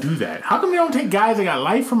they don't do that? How come they don't take guys that got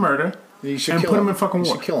life for murder and put them in fucking war?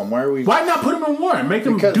 You should kill them. Why not put them in war and make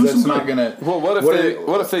them do that's some not good? Gonna, well,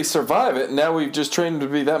 what if they survive it? And now we've just trained them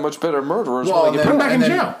to be that much better murderers. Well, put them back in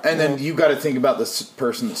jail. And then you got to think about this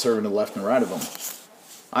person that's serving to the left and right of them.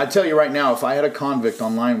 I tell you right now, if I had a convict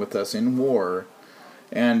online with us in war,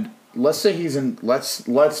 and let's say he's in,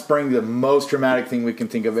 let's bring the most dramatic thing we can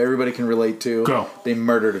think of, everybody can relate to. Go. They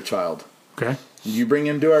murdered a child. Okay. You bring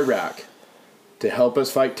him to Iraq to help us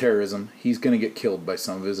fight terrorism, he's going to get killed by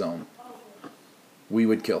some of his own. We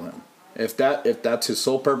would kill him. If that's his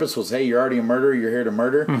sole purpose was, hey, you're already a murderer, you're here to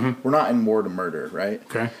murder, we're not in war to murder, right?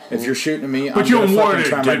 Okay. If you're shooting at me, but you're in war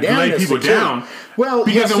to lay people down. Well,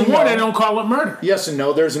 because in war they don't call it murder. Yes and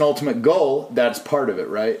no. There's an ultimate goal. That's part of it,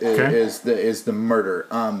 right? Is the murder.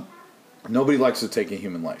 Nobody likes to take a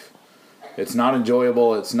human life. It's not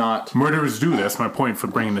enjoyable. It's not... Murderers do. That's my point for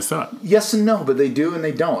bringing this up. Yes and no, but they do and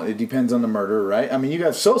they don't. It depends on the murderer, right? I mean, you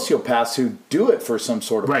have sociopaths who do it for some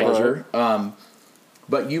sort of pleasure.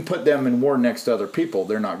 But you put them in war next to other people,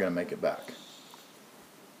 they're not going to make it back.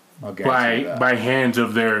 I'll guarantee that. by hands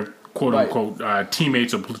of their quote unquote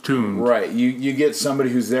teammates or platoon. Right. You get somebody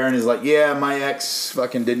who's there and is like, yeah, my ex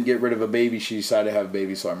fucking didn't get rid of a baby. She decided to have a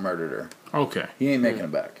baby, so I murdered her. Okay. He ain't making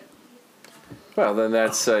it back. Well, then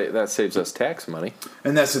that saves us tax money.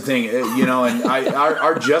 And that's the thing, and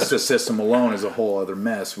our justice system alone is a whole other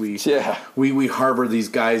mess. We harbor these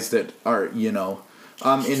guys that are,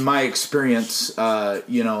 in my experience,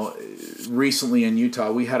 recently in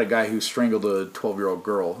Utah, we had a guy who strangled a 12-year-old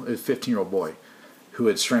girl, a 15-year-old boy, who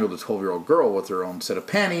had strangled a 12-year-old girl with her own set of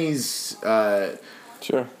panties.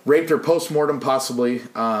 Raped her post-mortem, possibly.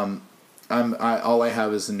 All I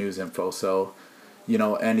have is the news info, so.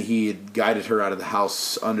 And he had guided her out of the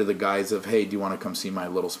house under the guise of, hey, do you want to come see my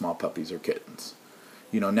little small puppies or kittens?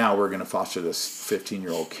 Now we're going to foster this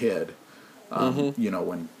 15-year-old kid,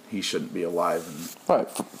 when he shouldn't be alive. And right,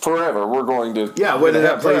 forever. We're going to... Yeah, whether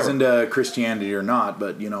that plays into Christianity or not,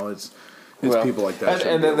 but, it's people like that.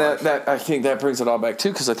 And then that I think that brings it all back,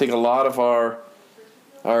 too, because I think a lot of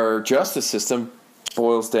our justice system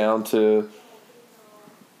boils down to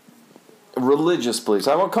religious beliefs.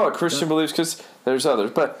 I won't call it Christian beliefs because there's others,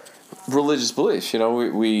 but religious beliefs.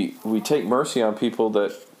 We take mercy on people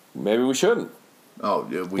that maybe we shouldn't. Oh,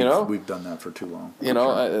 yeah, we've done that for too long.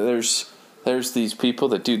 There's these people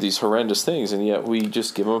that do these horrendous things, and yet we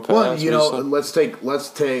just give them a pass. Well, let's take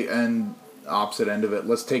and opposite end of it.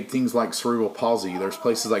 Let's take things like cerebral palsy. There's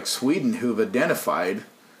places like Sweden who've identified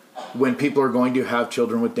when people are going to have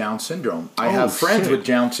children with Down syndrome. I have friends with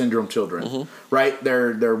Down syndrome children, right?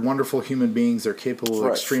 They're wonderful human beings. They're capable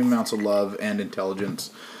of extreme amounts of love and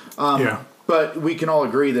intelligence. But we can all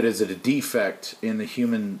agree that is it a defect in the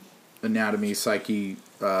human anatomy, psyche,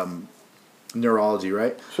 neurology,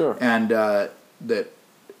 right? Sure. And that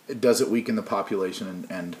does it weaken the population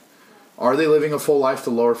and are they living a full life?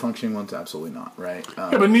 The lower functioning ones, absolutely not, right?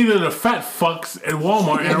 But neither the fat fucks at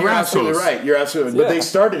Walmart and you're absolutely right. You're absolutely right. But they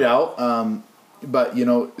started out,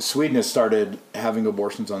 Sweden has started having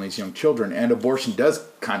abortions on these young children, and abortion does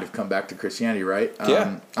kind of come back to Christianity, right?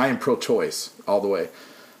 I am pro-choice all the way.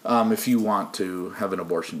 If you want to have an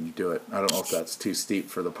abortion, you do it. I don't know if that's too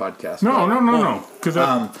steep for the podcast. No.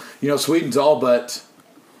 Because Sweden's all but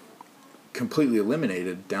completely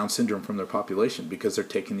eliminated Down syndrome from their population because they're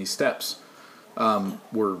taking these steps.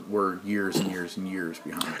 We're years and years and years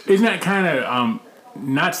behind. Isn't that kind of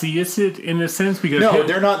Nazi-istic in a sense? Because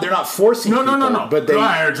they're not forcing. No. But they're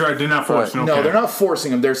not forcing. Right. No, they're not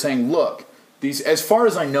forcing them. They're saying, look, these. As far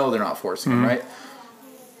as I know, they're not forcing them, right?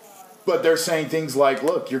 But they're saying things like,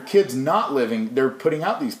 look, your kid's not living. They're putting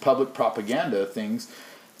out these public propaganda things,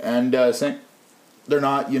 and saying they're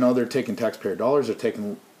not. They're taking taxpayer dollars. They're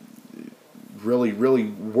taking really, really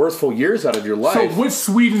worthful years out of your life. So what's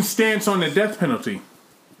Sweden's stance on the death penalty?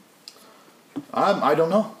 I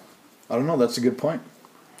don't know. That's a good point.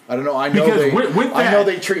 I don't know. I know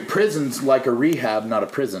they treat prisons like a rehab, not a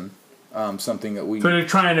prison. Something that we... So they're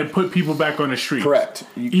trying to put people back on the street. Correct.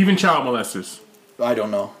 Even child molesters. I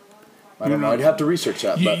don't know. I'd have to research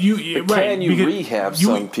that. Can you rehab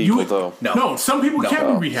some people, though? No, some people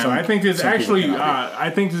can be rehabbed. I think there's actually...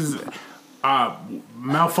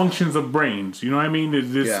 malfunctions of brains. You know what I mean?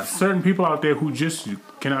 There's certain people out there who just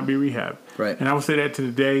cannot be rehabbed. Right. And I would say that to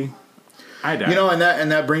the day I die.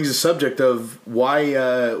 And that brings the subject of why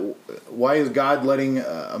is God letting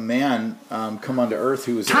a man come onto earth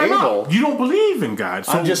who is able? You don't believe in God.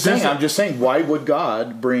 So I'm just saying. Why would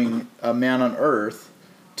God bring a man on earth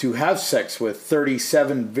to have sex with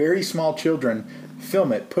 37 very small children,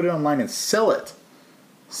 film it, put it online, and sell it?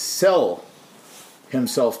 Sell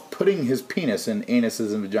himself putting his penis in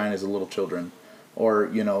anuses and vaginas of little children, or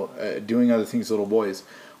doing other things to little boys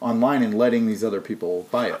online and letting these other people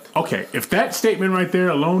buy it. Okay, if that statement right there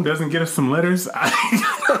alone doesn't get us some letters,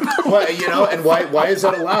 well, and why is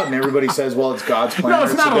that allowed? And everybody says, well, it's God's plan. No,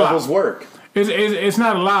 it's not the devil's work. It's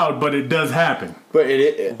not allowed, but it does happen. But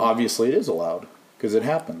it obviously it is allowed because it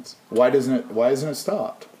happens. Why isn't it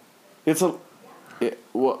stopped? It's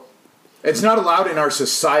not allowed in our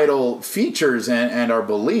societal features and our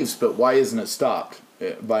beliefs, but why isn't it stopped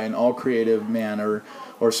by an all-creative man or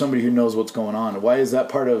somebody who knows what's going on? Why is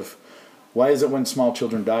that why is it when small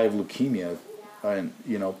children die of leukemia and,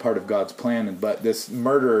 part of God's plan? But this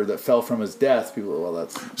murderer that fell from his death, people are, well,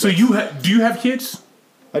 that's... So do you have kids?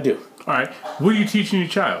 I do. All right. What are you teaching your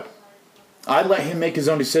child? I let him make his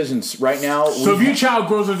own decisions. Right now... So if your child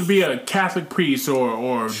grows up to be a Catholic priest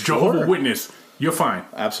or Jehovah's Witness... You're fine.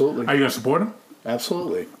 Absolutely. Are you going to support him?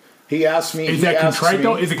 Absolutely. He asked me... Is that contrite,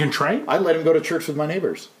 though? Is it contrite? I let him go to church with my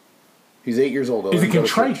neighbors. He's 8 years old. Is he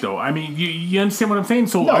contrite though? I mean, you understand what I'm saying?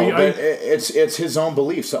 So no, but it's his own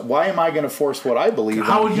beliefs. Why am I going to force what I believe?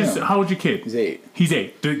 How old your kid? He's 8. He's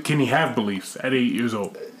 8. Can he have beliefs at 8 years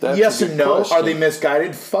old? Yes and no. Question. Are they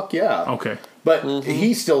misguided? Fuck yeah. Okay. But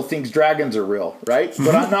he still thinks dragons are real, right?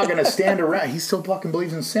 But I'm not going to stand around. He still fucking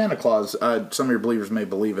believes in Santa Claus. Some of your believers may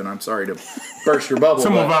believe in. I'm sorry to burst your bubble.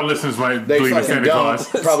 Some of our listeners might believe in Santa Claus.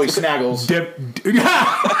 Probably Snaggles. But,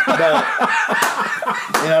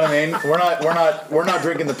 you know what I mean? We're not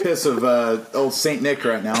drinking the piss of old Saint Nick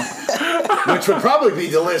right now, which would probably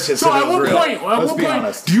be delicious. So at what point? Let's be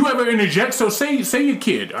honest. Do you ever interject? So say your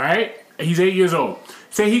kid, all right? He's 8 years old.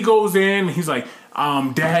 Say he goes in. He's like,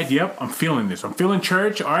 Dad, yep, I'm feeling this. I'm feeling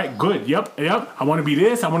church. All right, good. Yep. I want to be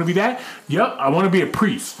this. I want to be that. Yep. I want to be a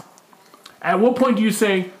priest. At what point do you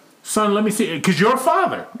say, son, let me see? Because you're a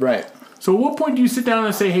father. Right. So at what point do you sit down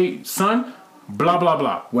and say, hey, son, blah, blah,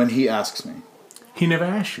 blah? When he asks me. He never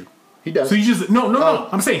asked you. He does. So you just, no.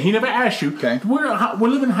 I'm saying he never asked you. Okay. We're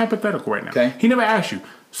living hypothetical right now. Okay. He never asked you.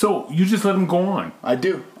 So you just let him go on. I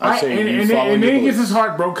do. I say, and then he gets his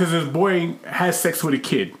heart broke because his boy has sex with a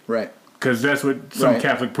kid. Right. Because that's what some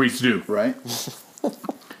Catholic priests do. Right.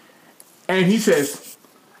 And he says,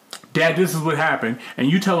 Dad, this is what happened. And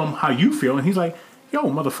you tell him how you feel. And he's like, yo,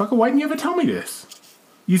 motherfucker, why didn't you ever tell me this?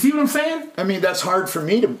 You see what I'm saying? I mean, that's hard for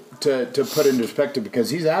me to put into perspective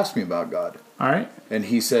because he's asked me about God. All right. And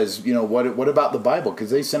he says, what about the Bible?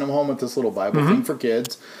 Because they sent him home with this little Bible thing for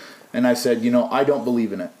kids. And I said, I don't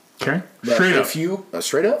believe in it. Okay. Straight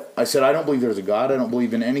up. I said, I don't believe there's a God. I don't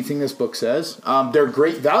believe in anything this book says. There are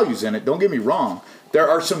great values in it. Don't get me wrong. There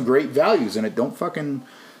are some great values in it. Don't fuck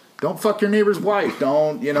your neighbor's wife.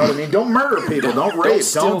 Don't, you know what I mean? Don't murder people. Don't rape.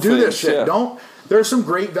 Don't do this shit. Yeah. There are some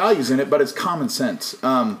great values in it, but it's common sense.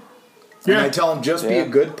 And I tell them, just be a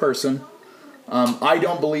good person. I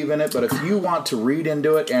don't believe in it, but if you want to read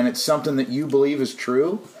into it and it's something that you believe is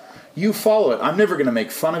true, you follow it. I'm never going to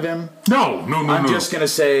make fun of him. No. I'm just going to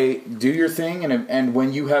say, do your thing, and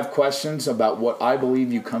when you have questions about what I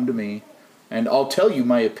believe, you come to me, and I'll tell you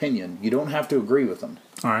my opinion. You don't have to agree with them.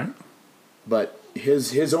 All right. But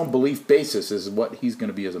his own belief basis is what he's going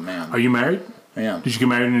to be as a man. Are you married? I am. Did you get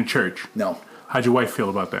married in a church? No. How'd your wife feel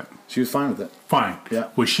about that? She was fine with it. Fine. Yeah.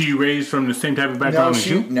 Was she raised from the same type of background as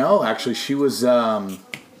you? No, actually, she was. I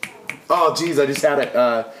just had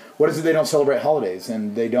it. What is it? They don't celebrate holidays,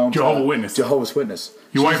 and they don't. Jehovah's Witness. Jehovah's Witness.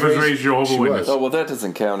 Your wife was raised Jehovah's Witness. Oh, well, that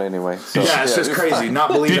doesn't count anyway. So. Yeah, it's just crazy.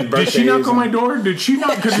 Not believing birthdays. Did she knock on my door? Did she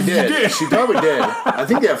knock? Because she did. She probably did. I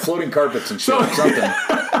think they have floating carpets and shit or something.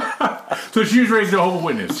 So she was raised Jehovah's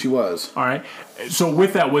Witness. She was. All right. So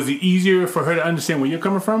with that, was it easier for her to understand where you're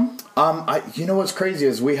coming from? You know what's crazy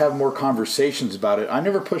is we have more conversations about it. I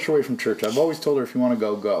never push her away from church. I've always told her if you want to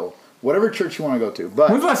go, go. Whatever church you want to go to. But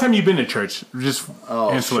when's the last time you've been to church? Just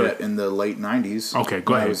in the late 90s. Okay,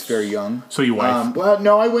 go ahead. I was very young. So your wife?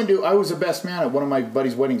 I was a best man at one of my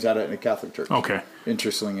buddy's weddings at a Catholic church. Okay.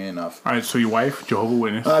 Interestingly enough. All right, so your wife, Jehovah's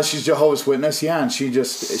Witness? She's Jehovah's Witness, yeah, and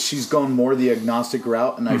she's going more the agnostic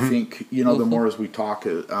route, and I think, the more as we talk,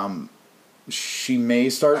 she may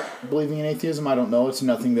start believing in atheism. I don't know. It's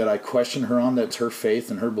nothing that I question her on. That's her faith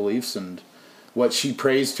and her beliefs, and what she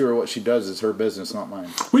prays to or what she does is her business, not mine.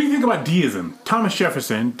 What do you think about deism? Thomas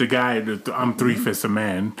Jefferson, the guy that I'm 3/5 a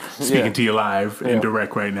man, speaking to you live and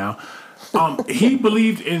direct right now, he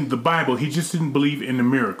believed in the Bible. He just didn't believe in the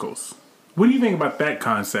miracles. What do you think about that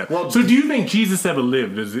concept? Well, so do you think Jesus ever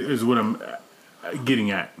lived is what I'm getting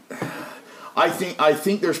at? I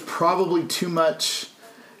think there's probably too much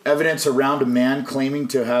evidence around a man claiming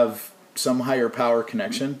to have some higher power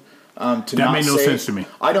connection. That made no sense to me.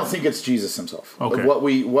 I don't think it's Jesus himself. Okay. What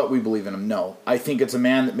we believe in him. No, I think it's a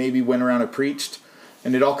man that maybe went around and preached,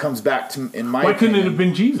 and it all comes back to in my. Why couldn't it have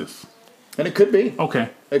been Jesus? And it could be. Okay.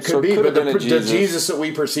 It could be, but the Jesus that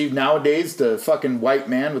we perceive nowadays, the fucking white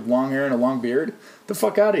man with long hair and a long beard, the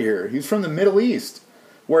fuck out of here. He's from the Middle East,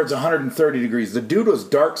 where it's 130 degrees. The dude was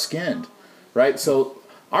dark skinned, right? So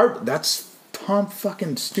that's Tom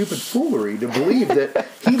fucking stupid foolery to believe that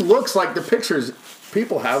he looks like the pictures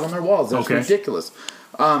people have on their walls. That's ridiculous.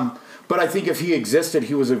 But I think if he existed,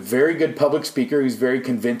 he was a very good public speaker. He was very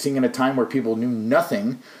convincing in a time where people knew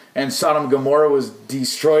nothing. And Sodom and Gomorrah was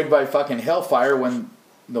destroyed by fucking hellfire when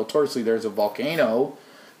notoriously there's a volcano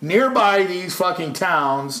nearby these fucking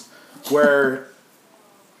towns where...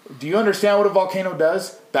 Do you understand what a volcano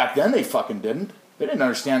does? Back then they fucking didn't. They didn't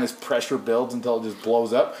understand this pressure builds until it just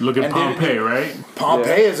blows up. Look at Pompeii, right?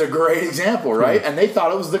 Pompeii is a great example, right? And they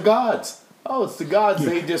thought it was the gods. Oh, it's the gods.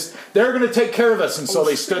 They're going to take care of us. And so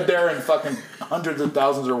they stood there and fucking hundreds of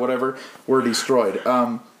thousands or whatever were destroyed.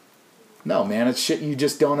 No, man, it's shit you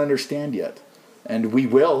just don't understand yet. and we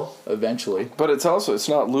will eventually. But it's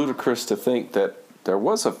not ludicrous to think that there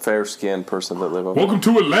was a fair-skinned person that lived over Welcome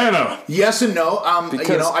to Atlanta. Yes and no.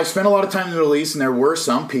 Because- I spent a lot of time in the Middle East, and there were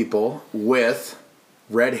some people with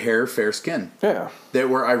red hair, fair skin. Yeah. That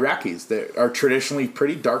were Iraqis that are traditionally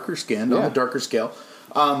pretty darker skinned on the darker scale.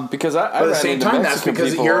 Because But at the same time, that's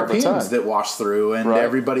because of Europeans that washed through and Right.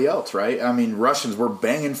 everybody else, right? I mean, Russians were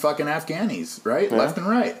banging fucking Afghanis, right? Left and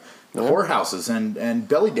right. Whorehouses and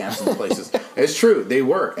belly dancing places. It's true, they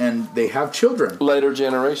were. And they have children. Later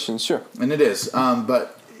generations, sure. And it is.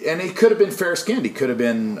 And he could have been fair-skinned. He could have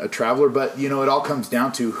been a traveler. But, it all comes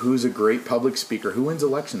down to who's a great public speaker. Who wins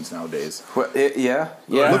elections nowadays? Well, yeah.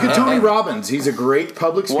 Look at Tony Robbins. He's a great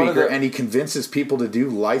public One of speaker, the- and he convinces people to do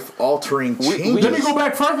life-altering changes. Let me go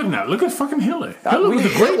back further than that. Look at fucking Hitler. Hitler was a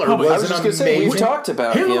great Hitler public was I was just going to say, we amazing- talked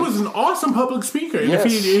about Hitler him. was an awesome public speaker. And Yes.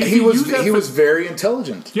 if he He was used that he for- was very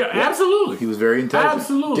intelligent. yeah, absolutely. He was very intelligent.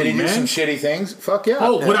 Absolutely, Did he do man. some shitty things? Fuck yeah.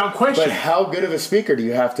 Oh, without question. But how good of a speaker do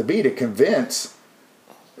you have to be to convince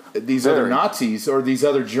these other Very. Nazis or these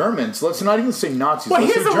other Germans? Let's not even say Nazis. Well,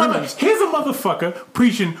 let's here's say a, Germans. here's a motherfucker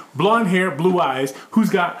preaching blonde hair, blue eyes, who's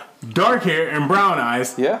got dark hair and brown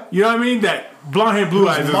eyes. Yeah. You know what I mean? That blonde hair, blue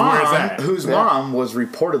eyes is where it's at. Whose mom was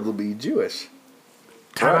reportedly Jewish.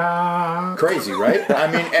 Ta-da. Crazy, right?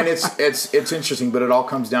 I mean, and it's interesting, but it all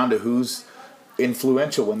comes down to who's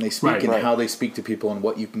influential when they speak Right, and right. how they speak to people and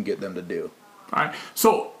what you can get them to do. All right.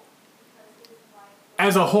 So,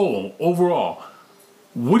 as a whole, overall,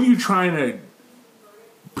 what are you trying to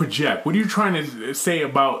project? What are you trying to say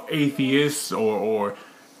about atheists or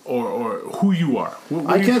who you are?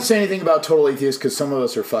 I can't say anything about total atheists because some of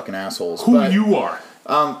us are fucking assholes. Who but you are?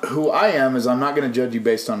 Who I am is I'm not going to judge you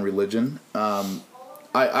based on religion.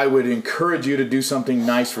 I would encourage you to do something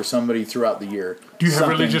nice for somebody throughout the year. Do you have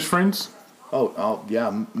Something- religious friends? Oh,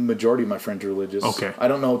 yeah. Majority of my friends are religious. Okay. I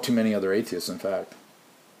don't know too many other atheists, in fact.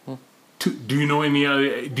 Do you know any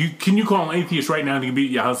other? Can you call an atheist right now and he can be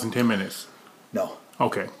at your house in 10 minutes? No.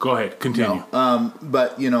 Okay, go ahead. Continue. No.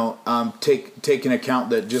 But, take into account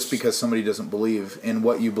that just because somebody doesn't believe in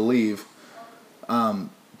what you believe,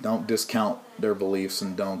 don't discount their beliefs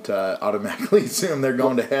and don't automatically assume they're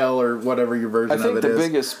going to hell or whatever your version I of think it the is.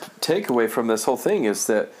 biggest takeaway from this whole thing is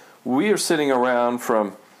that we are sitting around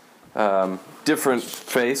from different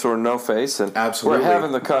faiths or no faiths, and Absolutely. we're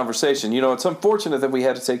having the conversation. It's unfortunate that we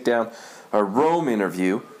had to take down a Rome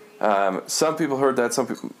interview. Some people heard that, some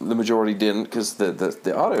people, the majority didn't, because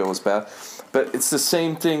the audio was bad. But it's the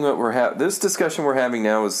same thing that we're having. This discussion we're having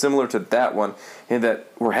now is similar to that one in that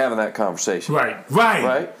we're having that conversation.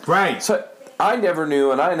 Right. So I never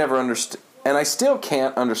knew, and I never understood, and I still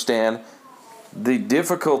can't understand the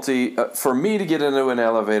difficulty for me to get into an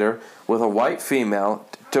elevator with a white female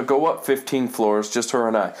to go up 15 floors, just her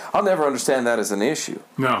and I. I'll never understand that as an issue.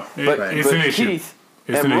 No, But it's an issue. Keith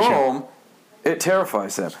It's and an issue. Rome, it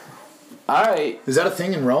terrifies them. Is that a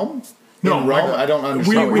thing in Rome? No, in Rome? I don't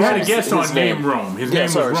understand. We had a Rome's guest his on name. named Rome. His Yeah, name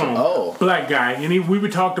sorry, was sorry. Rome. Oh. Black guy. And we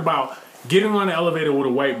talked about getting on the elevator with a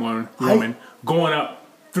white woman, going up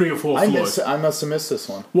 3 or 4 floors. I must have missed this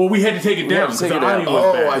one. Well, we had to take it down had to because take the it down. audio was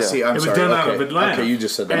Oh, bad. I see. I'm it was sorry. done out Okay. of Atlanta. Okay, you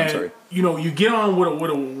just said that. I'm And, sorry. You get on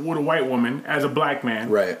with a white woman as a black man,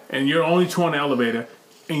 Right. And you're only two on the elevator,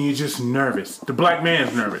 and you're just nervous. The black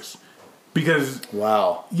man's nervous because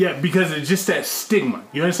Wow. because it's just that stigma.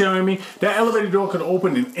 You understand what I mean? That elevator door could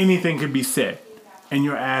open and anything could be said, and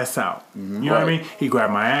your ass out. You know what I Right. mean? He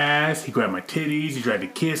grabbed my ass. He grabbed my titties. He tried to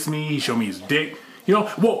kiss me. He showed me his dick.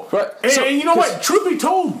 Well, Right. and, So- and you know what? Truth be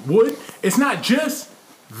told, Wood, it's not just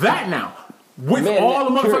that now. With Man, all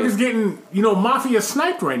the motherfuckers period. getting, mafia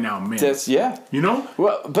sniped right now, man. Yeah. You know?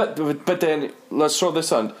 Well, but then let's throw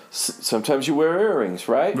this on. Sometimes you wear earrings,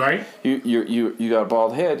 right? Right. You got a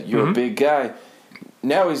bald head. You're a big guy.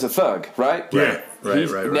 Now he's a thug, right? Yeah.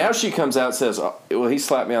 Right. Now she comes out and says, oh, "Well, he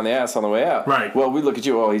slapped me on the ass on the way out." Right. Well, we look at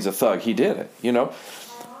you. Oh, he's a thug. He did it.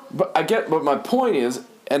 But I get. But my point is,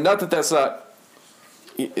 and not that that's not.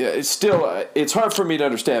 It's still. It's hard for me to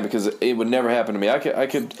understand because it would never happen to me. I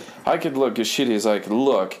could look as shitty as I could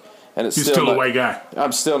look, and it's You're still still not, a white guy.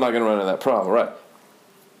 I'm still not going to run into that problem, right?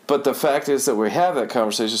 But the fact is that we have that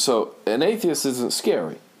conversation. So an atheist isn't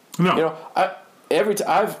scary. No. I've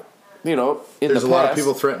in There's the a lot of past-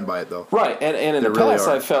 people threatened by it, though. Right, and in the There really past,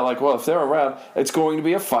 are. I felt like, well, if they're around, it's going to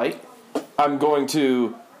be a fight. I'm going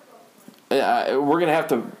to. We're going to have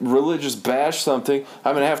to religious bash something.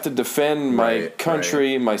 I'm going to have to defend my Right,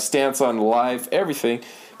 country, my stance on life, everything,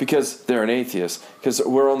 because they're an atheist. Because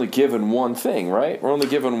we're only given one thing, right? We're only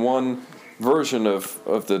given one version of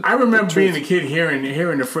the. I remember the being truth. a kid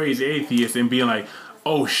hearing the phrase atheist and being like,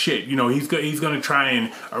 "Oh shit!" He's going to try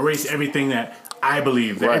and erase everything that I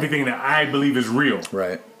believe, that Right. everything that I believe is real.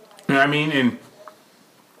 Right. You know what I mean? And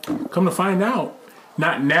come to find out,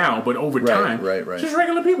 not now, but over time, right. just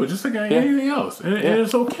regular people, just like anything else. And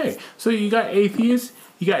it's okay. So you got atheists,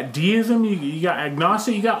 you got deism, you got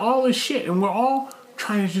agnostic, you got all this shit. And we're all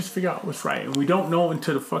trying to just figure out what's right. And we don't know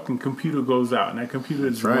until the fucking computer goes out. And that computer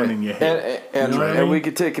is right. running your head. And, You know what I and we mean?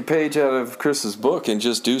 could take a page out of Chris's book and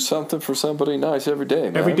just do something for somebody nice every day,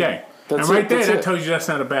 man. Every day. That's and right it, there, that's that it. tells you that's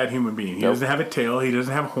not a bad human being. He doesn't have a tail. He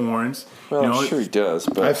doesn't have horns. Well, you know, I'm sure he does,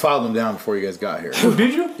 but I filed them down before you guys got here. Oh,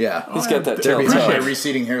 did you? Yeah. he's got that They're tail behind my tucked.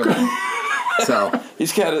 receding hairline. So,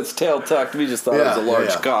 He's got his tail tucked. We just thought it was a Yeah, large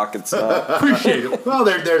yeah. cock. It's not. Appreciate it. well,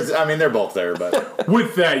 they're both there, but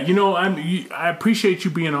With that, I appreciate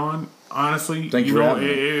you being on. Honestly, Thank you for having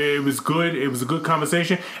me. it was good. It was a good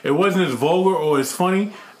conversation. It wasn't as vulgar or as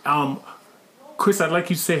funny. Chris, I'd like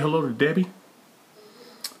you to say hello to Debbie.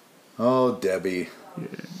 oh, Debbie.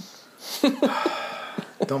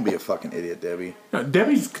 Don't be a fucking idiot, Debbie. No,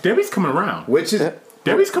 Debbie's coming around. Which is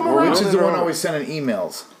Debbie's coming around. which is the one around. always sending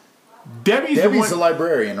emails? Debbie's Debbie's the the one.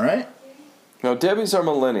 librarian, right? No, Debbie's our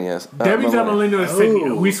millennials. Debbie's our millennial that said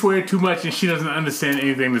Oh. we swear too much and she doesn't understand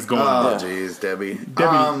anything that's going Oh, on. jeez, Debbie.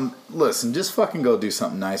 Debbie. Listen, just fucking go do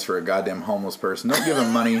something nice for a goddamn homeless person. Don't give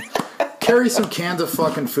him money. Carry some cans of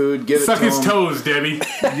fucking food. Give Suck it to his him. toes, Debbie.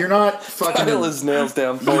 You're not fucking. Nail his nails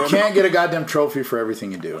down for You him. can't get a goddamn trophy for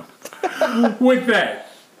everything you do. With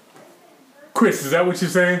that, Chris, is that what you're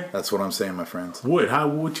saying? That's what I'm saying, my friends.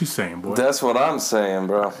 What you saying, boy? That's what I'm saying,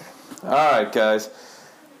 bro. All right, guys.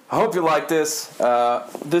 I hope you like this.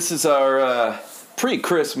 This is our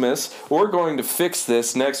pre-Christmas. We're going to fix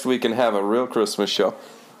this next week and have a real Christmas show.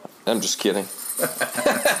 I'm just kidding.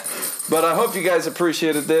 But I hope you guys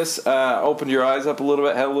appreciated this. Opened your eyes up a little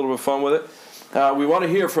bit, had a little bit of fun with it. We want to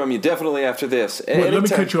hear from you definitely after this. Well, let me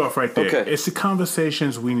Anytime- cut you off right there. Okay. It's the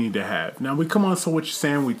conversations we need to have. Now, we come on, so what you're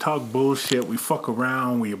saying, we talk bullshit, we fuck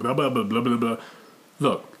around, we blah, blah, blah, blah, blah, blah.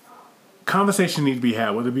 Look, conversations need to be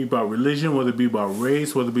had, whether it be about religion, whether it be about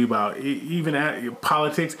race, whether it be about even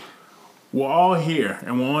politics. We're all here,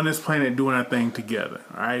 and we're on this planet doing our thing together,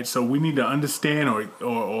 all right? So we need to understand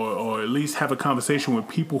or at least have a conversation with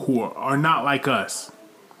people who are not like us.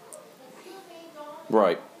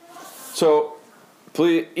 Right. So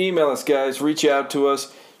please email us, guys. Reach out to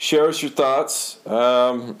us. Share us your thoughts.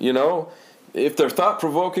 If they're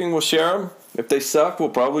thought-provoking, we'll share them. If they suck, we'll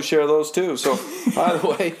probably share those too. So either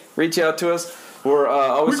way, reach out to us. We're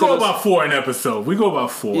always We go hit us- about 4 an episode. We go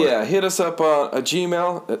about 4. Yeah, hit us up on a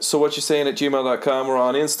Gmail. So what you saying at gmail.com. We're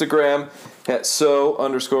on Instagram at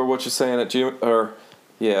what you saying at gmail. Or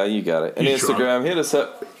yeah, you got it. And You Instagram. drunk. Hit us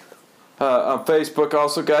up on Facebook.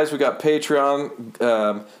 Also, guys, we got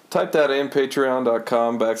Patreon. Type that in,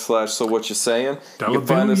 patreon.com/so what you saying. Dollar You can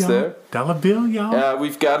find bill, us y'all. there. Dollar bill, y'all.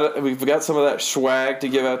 We've got some of that swag to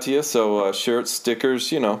give out to you. So shirts, stickers,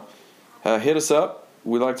 hit us up.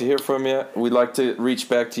 We'd like to hear from you. We'd like to reach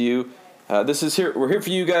back to you. We're here for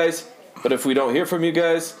you guys. But if we don't hear from you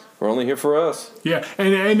guys, we're only here for us. Yeah,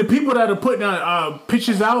 and the people that are putting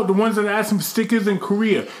pictures out, the ones that are asking for stickers in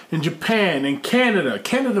Korea, in Japan, in Canada.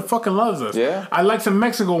 Canada fucking loves us. Yeah. I like some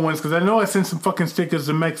Mexico ones because I know I sent some fucking stickers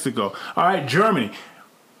to Mexico. All right, Germany.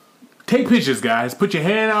 Take pictures, guys. Put your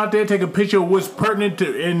hand out there. Take a picture of what's pertinent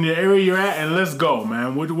to in the area you're at, and let's go,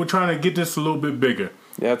 man. We're trying to get this a little bit bigger.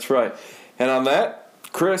 That's right. And on that,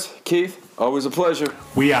 Chris, Keith, always a pleasure.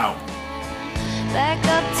 We out. Back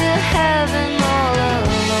up to heaven all alone.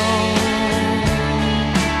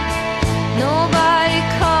 Nobody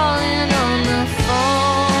calling on the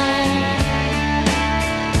phone,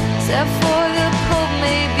 except for the Pope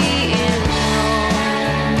maybe in Rome.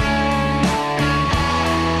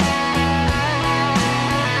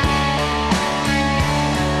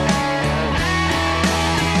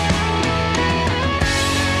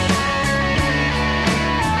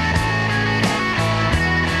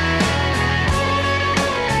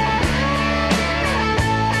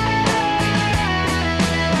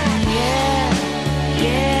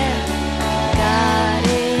 Yeah, God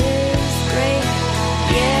is great.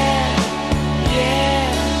 Yeah,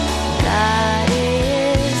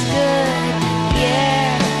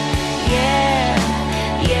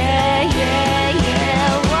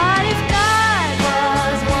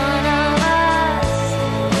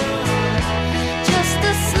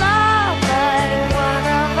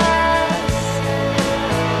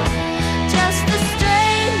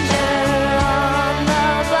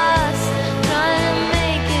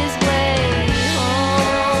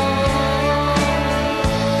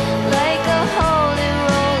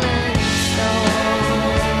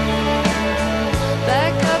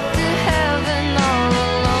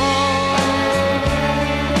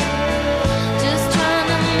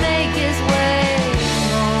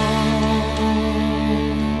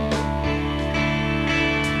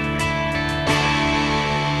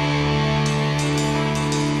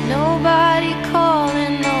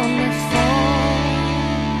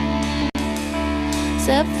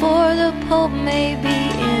 except for the Pope maybe.